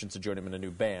for musicians to join him in a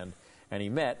new band, and he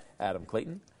met Adam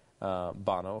Clayton,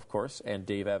 Bono, of course, and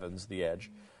Dave Evans, The Edge.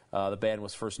 The band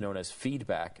was first known as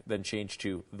Feedback, then changed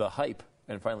to The Hype,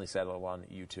 and finally settled on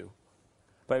U2.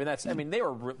 But they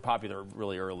were popular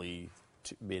really early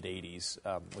to mid 80s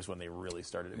was when they really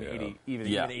started. Even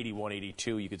 81,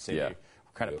 82, you could say they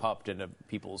kind of popped into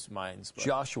people's minds. But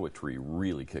Joshua Tree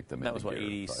really kicked them. That was what,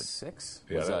 86?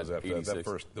 Yeah, that was after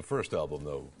the first album,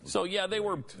 though. So they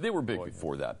were big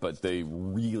before that, but they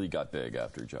really got big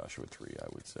after Joshua Tree, I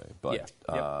would say. But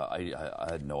I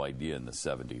had no idea in the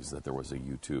 70s that there was a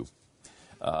U2.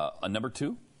 Number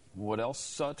 2, what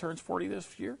else turns 40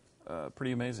 this year?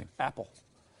 Pretty amazing. Apple.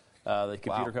 The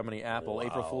computer company Apple,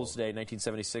 April Fool's Day,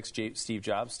 1976, Steve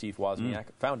Jobs, Steve Wozniak,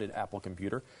 founded Apple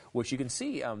Computer, which you can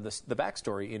see the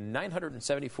backstory in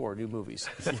 974 new movies,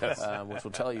 which will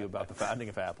tell you about the founding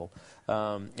of Apple.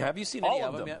 Have you seen any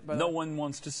of them yet? No one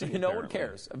wants to see it. No one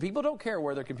cares. People don't care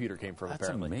where their computer came from, That's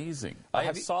apparently. Amazing.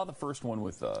 I saw the first one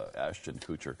with Ashton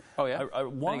Kutcher. Oh, yeah? I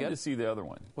wanted to see the other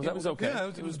one. It was okay. Yeah,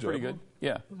 it was pretty good.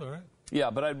 Yeah. It was all right.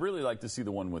 Yeah, but I'd really like to see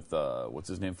the one with, what's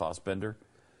his name, Fassbender.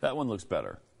 That one looks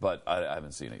better, but I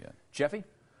haven't seen it yet. Jeffy?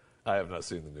 I have not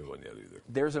seen the new one yet either.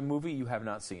 There's a movie you have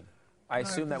not seen. I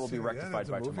assume that will be rectified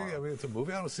by tomorrow. I mean, it's a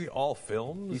movie. I don't see all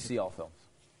films. You see all films.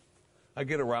 I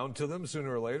get around to them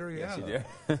sooner or later, Yes, you do.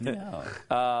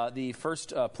 The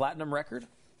first platinum record,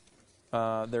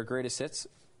 their greatest hits,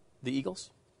 the Eagles.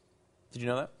 Did you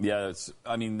know that? Yeah,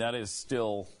 that is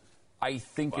still... I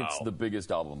think it's the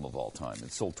biggest album of all time.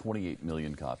 It sold 28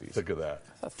 million copies. Think of that.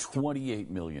 28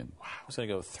 million. Wow. I was going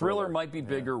to go Thriller might be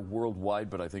bigger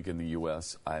worldwide, but I think in the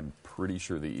U.S., I'm pretty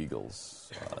sure the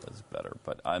Eagles is better.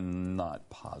 But I'm not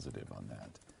positive on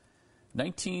that.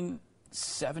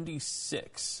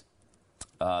 1976,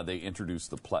 they introduced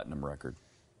the platinum record.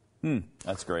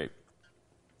 That's great.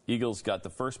 Eagles got the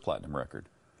first platinum record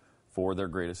for their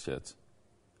greatest hits,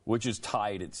 which is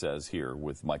tied, it says here,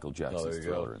 with Michael Jackson's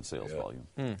Thriller in sales volume.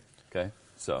 Okay,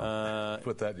 so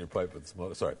put that in your pipe and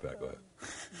smoke. Sorry, Pat, go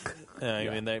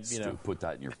ahead. Stu, put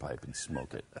that in your pipe and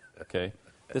smoke it. Okay.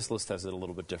 This list has it a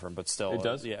little bit different, but still, it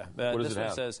does. Yeah. What does this it one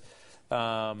have? says,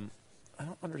 I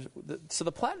don't understand. So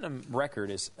the platinum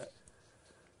record is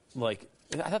like,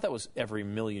 I thought that was every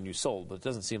million you sold, but it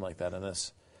doesn't seem like that in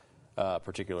this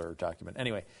particular document.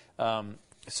 Anyway.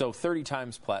 So 30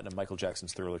 times platinum, Michael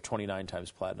Jackson's Thriller. 29 times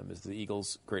platinum is the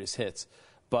Eagles' greatest hits.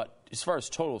 But as far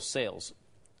as total sales,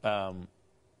 Michael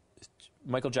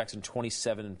Jackson,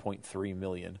 27.3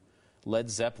 million.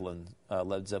 Led Zeppelin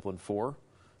 4,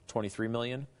 23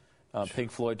 million.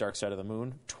 Pink Floyd, Dark Side of the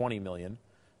Moon, 20 million.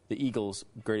 The Eagles'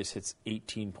 greatest hits,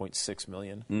 18.6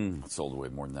 million. It sold way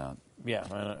more than that. Yeah.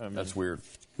 I mean, that's weird.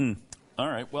 All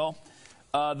right, well,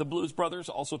 the Blues Brothers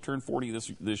also turned 40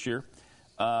 this year.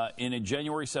 In a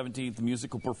January 17th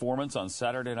musical performance on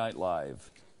Saturday Night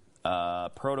Live,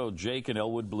 Proto, Jake, and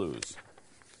Elwood Blues,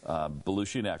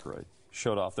 Belushi and Aykroyd,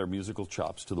 showed off their musical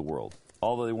chops to the world.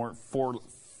 Although they weren't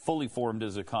fully formed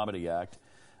as a comedy act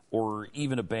or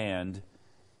even a band,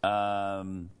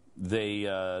 the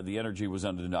energy was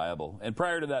undeniable. And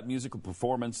prior to that musical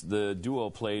performance, the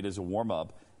duo played as a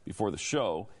warm-up before the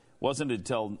show. Wasn't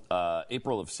until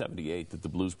April of '78 that the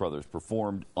Blues Brothers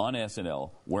performed on SNL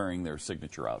wearing their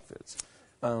signature outfits.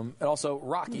 And also,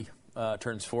 Rocky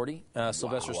turns 40.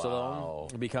 Sylvester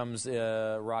Stallone becomes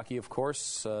Rocky, of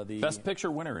course. The Best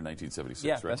Picture winner in 1976,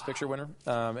 yeah, right? Best Picture winner,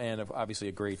 and obviously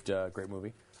a great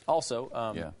movie. Also,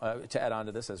 to add on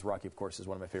to this, as Rocky, of course, is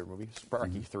one of my favorite movies.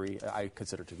 Rocky 3, I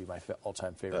consider to be my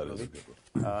all-time favorite movie. That is a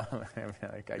good one.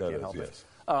 I can't help it.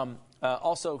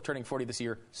 Also turning 40 this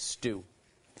year, Stu.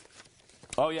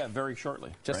 Oh, yeah, very shortly.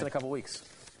 Just in a couple weeks.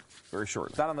 Very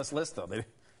shortly. It's not on this list, though.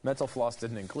 Mental Floss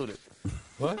didn't include it.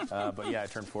 What? But yeah, I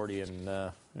turned 40 in,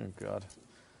 oh, God.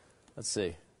 Let's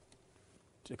see.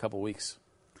 A couple weeks.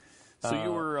 So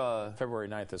you were... February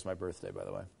 9th is my birthday, by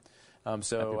the way.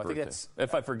 So I birthday. think that's...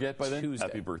 If I forget by then, Tuesday.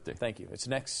 happy birthday. Thank you. It's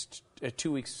next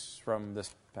 2 weeks from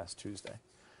this past Tuesday.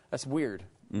 That's weird.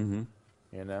 Mm-hmm.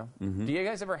 You know? Mm-hmm. Do you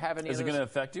guys ever have any Is of it those? going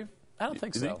to affect you? I don't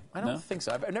think so. I don't think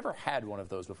so. I've never had one of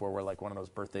those before where, like, one of those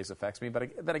birthdays affects me.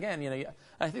 But then again, you know,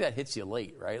 I think that hits you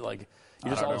late, right? Like, you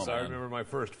just all of a sudden... I remember my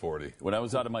first 40. When I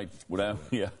was out of my...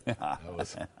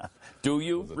 Do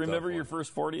you remember your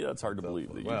first 40? That's hard to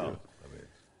believe that you do. I mean,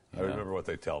 I remember what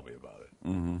they tell me about it.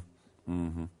 Mm-hmm.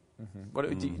 Mm-hmm. Mm-hmm.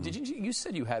 What, did you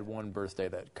said you had one birthday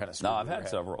that kind of... No, I've had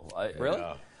several. Really?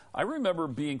 Yeah. I remember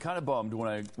being kind of bummed when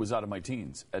I was out of my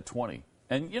teens at 20.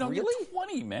 And, you know, really? You're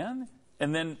 20, man.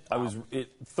 And then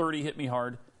 30 hit me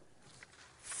hard.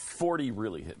 40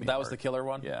 really hit me hard. That was the killer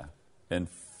one? Yeah. And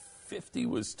 50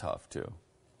 was tough, too.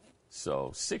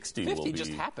 So 60 will be... 50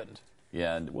 just happened.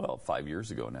 Yeah, and, 5 years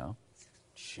ago now.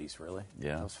 Jeez, really?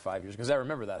 Yeah. That was 5 years. Because I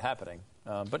remember that happening.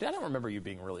 But I don't remember you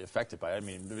being really affected by it. I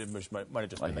mean, it might have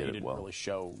just been that you didn't really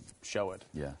show it.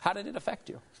 Yeah. How did it affect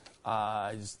you?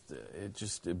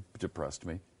 It depressed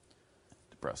me.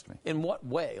 In what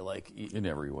way? Like in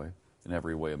every way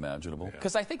imaginable.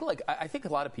 Because I think a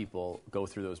lot of people go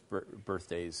through those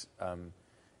birthdays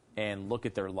and look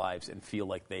at their lives and feel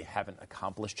like they haven't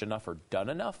accomplished enough or done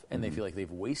enough, and they feel like they've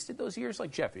wasted those years.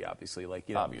 Like Jeffy, obviously,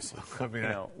 obviously. I mean,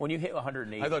 when you hit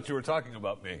 108. I thought you were talking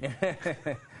about me.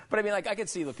 But I mean, I could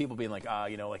see the people being like,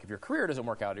 if your career doesn't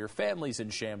work out, or your family's in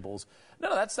shambles.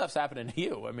 None of that stuff's happening to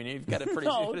you. I mean, you've got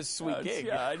a sweet gig.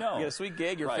 Yeah, I know. You got a sweet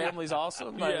gig. Your family's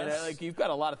awesome. Yes. I mean, you've got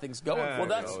a lot of things going. Well,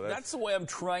 that's the way I'm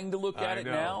trying to look at it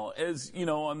now. As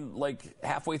I'm like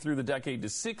halfway through the decade to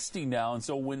 60 now, and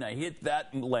so when I hit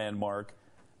that landmark,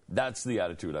 that's the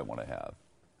attitude I want to have.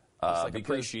 It's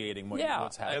appreciating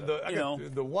what's happening.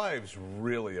 And the wives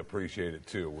really appreciate it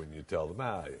too when you tell them,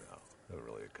 I haven't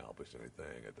really accomplished anything.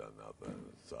 I've done nothing.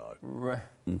 So, right.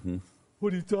 Mm-hmm.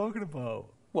 What are you talking about?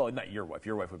 Well, not your wife.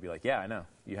 Your wife would be like, yeah, I know.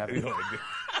 You haven't.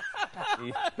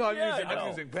 No, I'm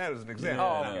using Pat as an example.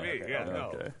 Not me.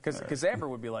 Because Amber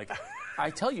would be like, I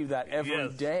tell you that every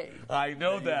day. I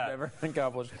know that. You've never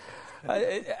accomplished.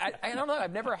 I don't know.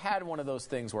 I've never had one of those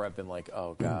things where I've been like,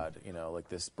 oh God, like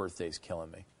this birthday's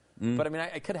killing me. But I mean,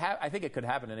 I think it could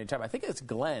happen any time. I think it's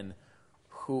Glenn,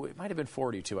 who it might have been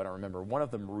 42. I don't remember. One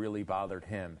of them really bothered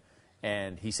him,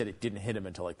 and he said it didn't hit him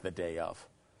until like the day of.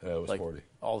 Yeah, it was 40.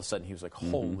 All of a sudden, he was like,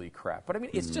 holy crap. But I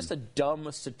mean, it's just a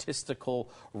dumb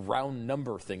statistical round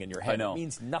number thing in your head. I know. It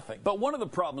means nothing. But one of the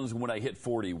problems when I hit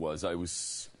 40 was I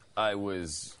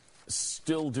was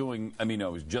still doing, I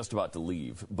was just about to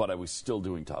leave, but I was still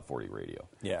doing Top 40 radio.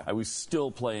 Yeah. I was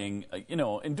still playing,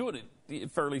 and doing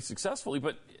it fairly successfully,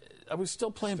 but I was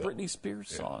still playing Britney Spears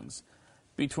songs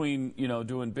between,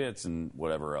 doing bits and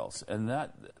whatever else. And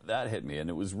that hit me,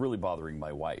 and it was really bothering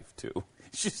my wife, too.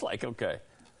 She's like, okay,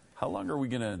 how long are we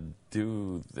going to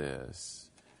do this?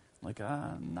 Like,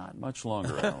 not much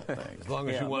longer, I don't think. As long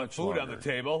as you want food on the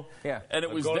table. Yeah. And it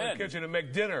was go then. to the kitchen and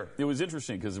make dinner. It was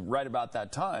interesting because right about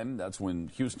that time, that's when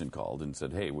Houston called and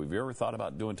said, hey, have you ever thought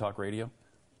about doing talk radio?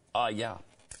 Yeah.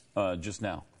 Just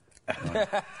now.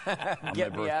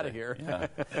 Get me out of here. Yeah.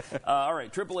 All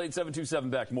right,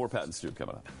 888-727-BECK. More Pat and Stu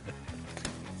coming up.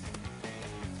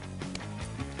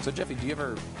 So, Jeffy,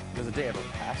 does a day ever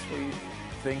pass where you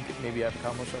think maybe I've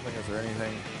accomplished something? Is there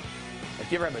anything? Like,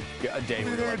 do you ever have a day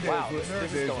where you're like, wow, this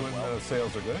is going well?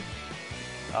 Sales are good.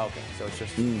 Okay, so it's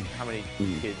just how many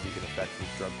kids you can affect with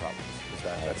drug problems.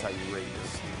 That's how you rate your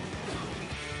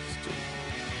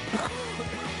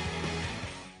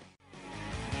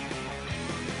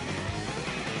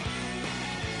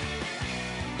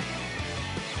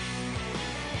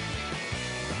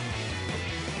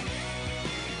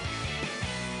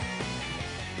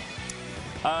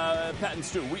Pat and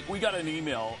Stu, we got an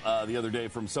email the other day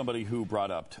from somebody who brought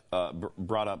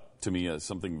up to me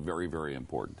something very, very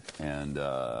important, and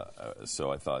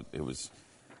so I thought it was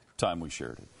time we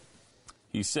shared it.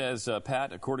 He says,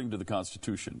 Pat, according to the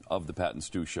Constitution of the Pat and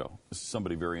Stu Show, this is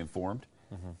somebody very informed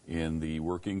in the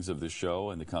workings of this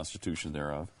show and the Constitution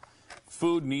thereof.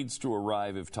 Food needs to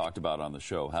arrive if talked about on the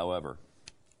show. However,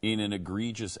 in an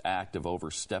egregious act of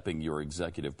overstepping your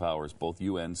executive powers, both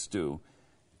you and Stu,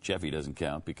 Jeffy doesn't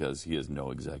count because he has no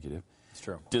executive. It's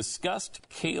true. Discussed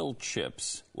kale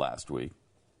chips last week.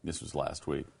 This was last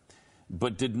week.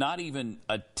 But did not even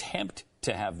attempt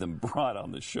to have them brought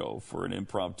on the show for an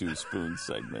impromptu spoon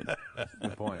segment.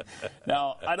 Good point.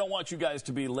 Now, I don't want you guys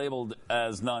to be labeled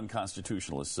as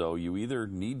non-constitutionalists, so you either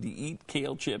need to eat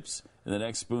kale chips in the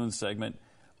next spoon segment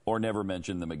or never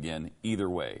mention them again. Either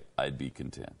way, I'd be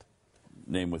content.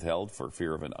 Name withheld for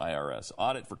fear of an IRS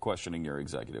audit for questioning your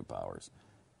executive powers.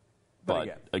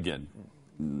 But again,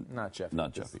 not Jeffy.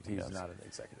 Not Jeffy. He's not an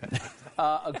executive.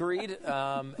 Agreed.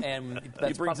 And that's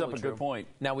he brings up a true. good point.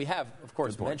 Now, we have, of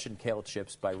course, mentioned kale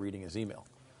chips by reading his email.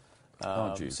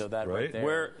 Oh, geez. So that right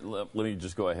there. Let me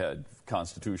just go ahead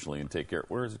constitutionally and take care.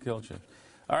 Where is the kale chip?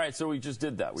 All right, so we just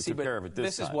did that. We took care of it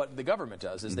this time. This is what the government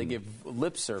does, is they give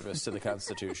lip service to the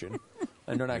Constitution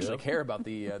and don't actually care about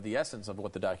the essence of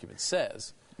what the document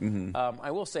says.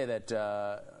 I will say that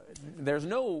there's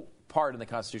no part in the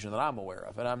Constitution that I'm aware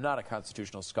of, and I'm not a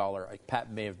constitutional scholar. Pat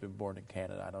may have been born in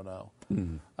Canada. I don't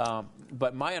know.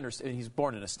 But my understanding, he's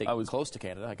born in a state close to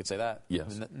Canada. I could say that.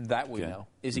 Yes. That we know.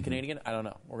 Is he Canadian? I don't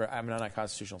know. I'm not a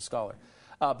constitutional scholar.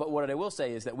 But what I will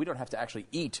say is that we don't have to actually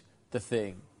eat the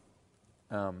thing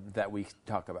that we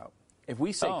talk about. If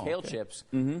we say kale chips,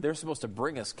 they're supposed to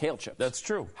bring us kale chips. That's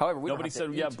true. However, nobody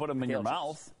said put them in your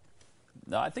mouth.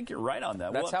 No, I think you're right on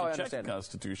that. That's we'll how have to check the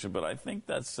Constitution, but I think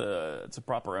that's it's a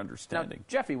proper understanding. Now,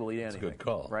 Jeffy will eat anything. That's a good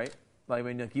call, right? I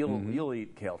mean, like, you'll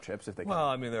eat kale chips if they come. Well,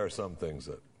 I mean, there are some things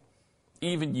that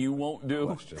even you won't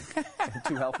do.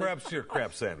 Too healthy. Perhaps your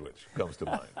crab sandwich comes to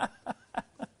mind.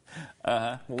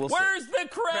 Where's the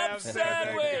crab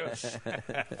sandwich?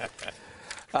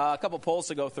 A couple polls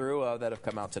to go through that have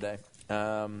come out today.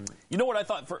 You know what I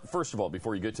thought? First of all,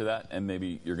 before you get to that, and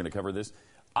maybe you're going to cover this,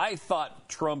 I thought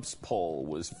Trump's poll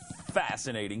was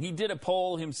fascinating. He did a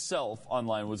poll himself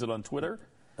online. Was it on Twitter?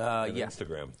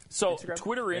 Instagram. So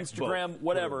Twitter, Instagram,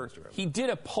 whatever. Twitter, Instagram. He did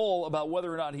a poll about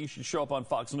whether or not he should show up on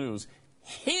Fox News.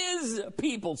 His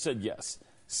people said yes.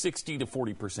 60 to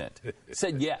 40%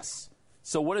 said yes.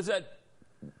 So what does that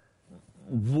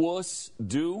wuss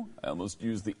do? I almost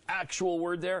used the actual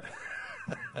word there.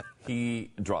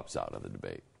 He drops out of the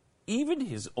debate. Even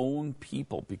his own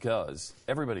people, because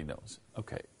everybody knows,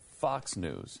 okay, Fox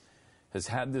News has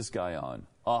had this guy on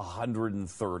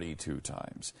 132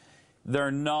 times.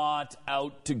 They're not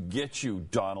out to get you,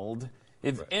 Donald.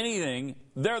 If anything,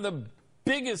 they're the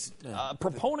biggest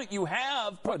proponent you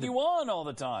have, put you on all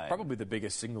the time. Probably the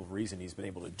biggest single reason he's been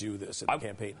able to do this in the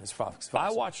campaign is Fox.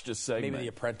 I watched a segment. Maybe The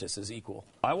Apprentice is equal.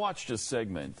 I watched a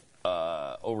segment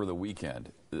over the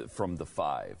weekend from The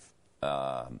Five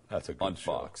that's a good on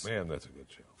show. Fox. Man, that's a good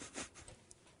show.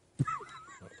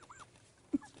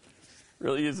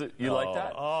 Really, is it? You like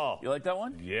that? Oh. You like that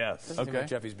one? Yes. Doesn't seem like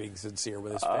Jeffy's being sincere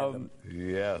with his fandom.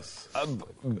 Yes.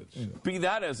 Be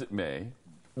that as it may,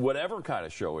 whatever kind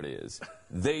of show it is,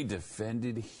 they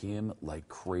defended him like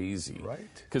crazy. Right.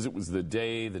 Because it was the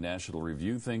day the National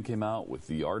Review thing came out with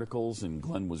the articles, and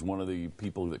Glenn was one of the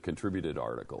people that contributed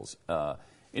articles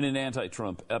in an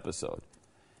anti-Trump episode.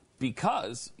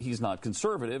 Because he's not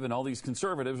conservative, and all these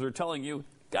conservatives are telling you,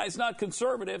 guy's not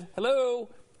conservative. Hello.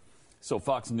 So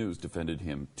Fox News defended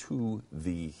him to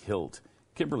the hilt.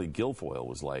 Kimberly Guilfoyle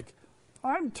was like,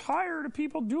 I'm tired of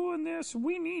people doing this.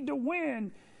 We need to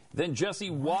win. Then Jesse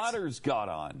Waters got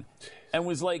on and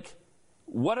was like,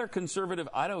 what are conservative?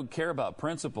 I don't care about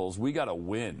principles. We got to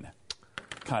win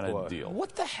kind of deal.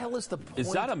 What the hell is the point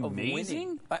Is that of amazing?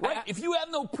 winning? Right. If you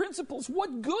have no principles,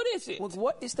 what good is it?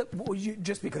 What is the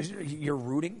just because you're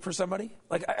rooting for somebody?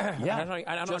 Like, I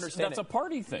don't understand. That's a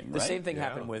party thing, right? The same thing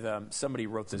happened with somebody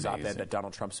wrote this op-ed that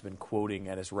Donald Trump's been quoting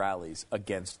at his rallies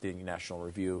against the National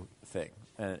Review thing,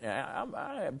 and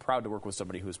I'm proud to work with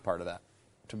somebody who's part of that.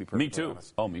 To be perfectly Me too.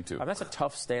 honest. Oh, me too. That's a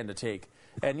tough stand to take.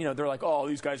 And they're like, oh,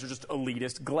 these guys are just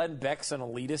elitist. Glenn Beck's an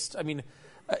elitist. I mean,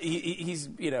 he's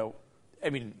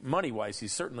money-wise,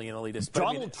 he's certainly an elitist. But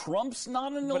Donald Trump's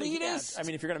not an elitist? I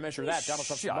mean, if you're going to measure that, Donald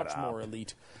Trump's Shut much up. more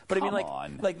elite. But Come I mean,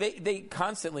 on. they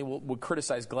constantly would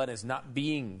criticize Glenn as not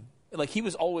being, like, he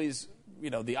was always,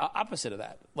 the opposite of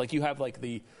that. Like, you have, like,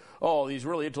 these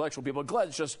really intellectual people.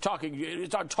 Glenn's just talking,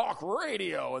 it's on talk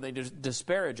radio, and they just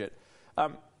disparage it.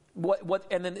 And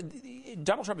then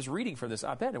Donald Trump is reading from this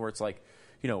op-ed where it's like,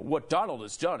 what Donald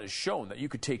has done is shown that you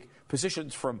could take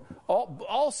positions from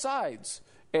all sides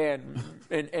and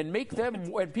make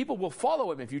them, and people will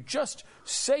follow him if you just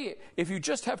say it, if you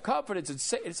just have confidence and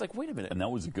say it. It's like, wait a minute. And that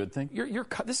was a good thing?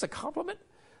 This is a compliment?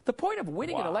 The point of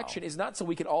winning an election is not so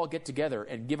we can all get together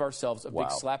and give ourselves a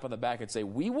big slap on the back and say,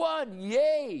 we won,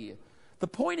 yay. The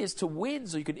point is to win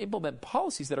so you can implement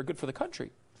policies that are good for the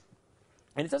country.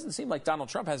 And it doesn't seem like Donald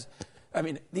Trump has,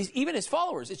 even his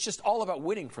followers, it's just all about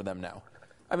winning for them now.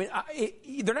 I mean,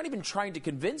 they're not even trying to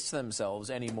convince themselves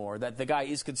anymore that the guy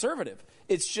is conservative.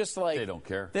 It's just like... They don't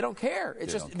care. They don't care.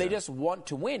 It's just, they just want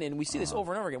to win. And we see this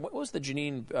over and over again. What was the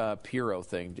Jeanine Pirro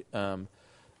thing?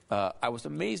 I was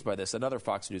amazed by this, another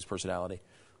Fox News personality.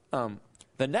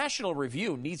 The National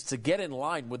Review needs to get in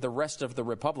line with the rest of the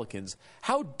Republicans.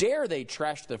 How dare they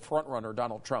trash the frontrunner,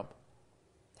 Donald Trump?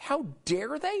 How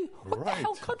dare they? What the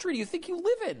hell country do you think you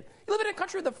live in? You live in a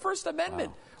country with the First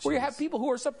Amendment where you have people who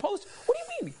are supposed... What do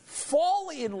you mean? Fall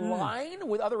in line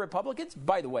with other Republicans?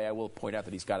 By the way, I will point out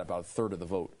that he's got about a third of the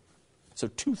vote. So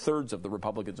 2/3 of the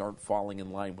Republicans aren't falling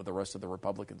in line with the rest of the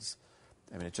Republicans.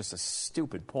 I mean, it's just a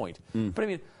stupid point. But I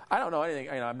mean, I don't know anything.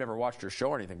 I've never watched her show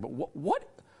or anything. But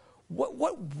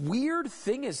what weird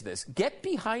thing is this? Get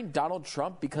behind Donald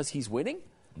Trump because he's winning?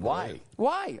 Why?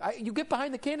 Why? You get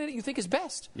behind the candidate you think is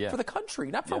best for the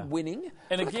country, not for winning,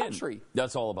 and for again, the country.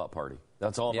 That's all about party.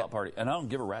 That's all about party. And I don't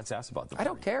give a rat's ass about the party.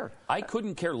 I don't care. I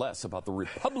couldn't care less about the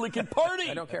Republican Party.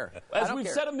 I don't care. As we've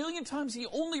said a million times, the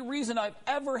only reason I've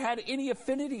ever had any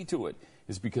affinity to it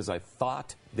is because I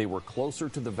thought they were closer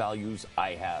to the values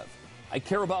I have. I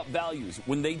care about values.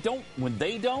 When they don't,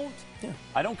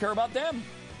 I don't care about them.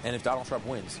 And if Donald Trump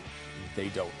wins, they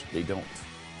don't. They don't.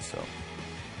 So...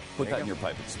 Put that in your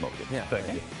pipe and smoke it. Yeah.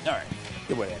 Thank you. All right.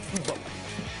 Good way.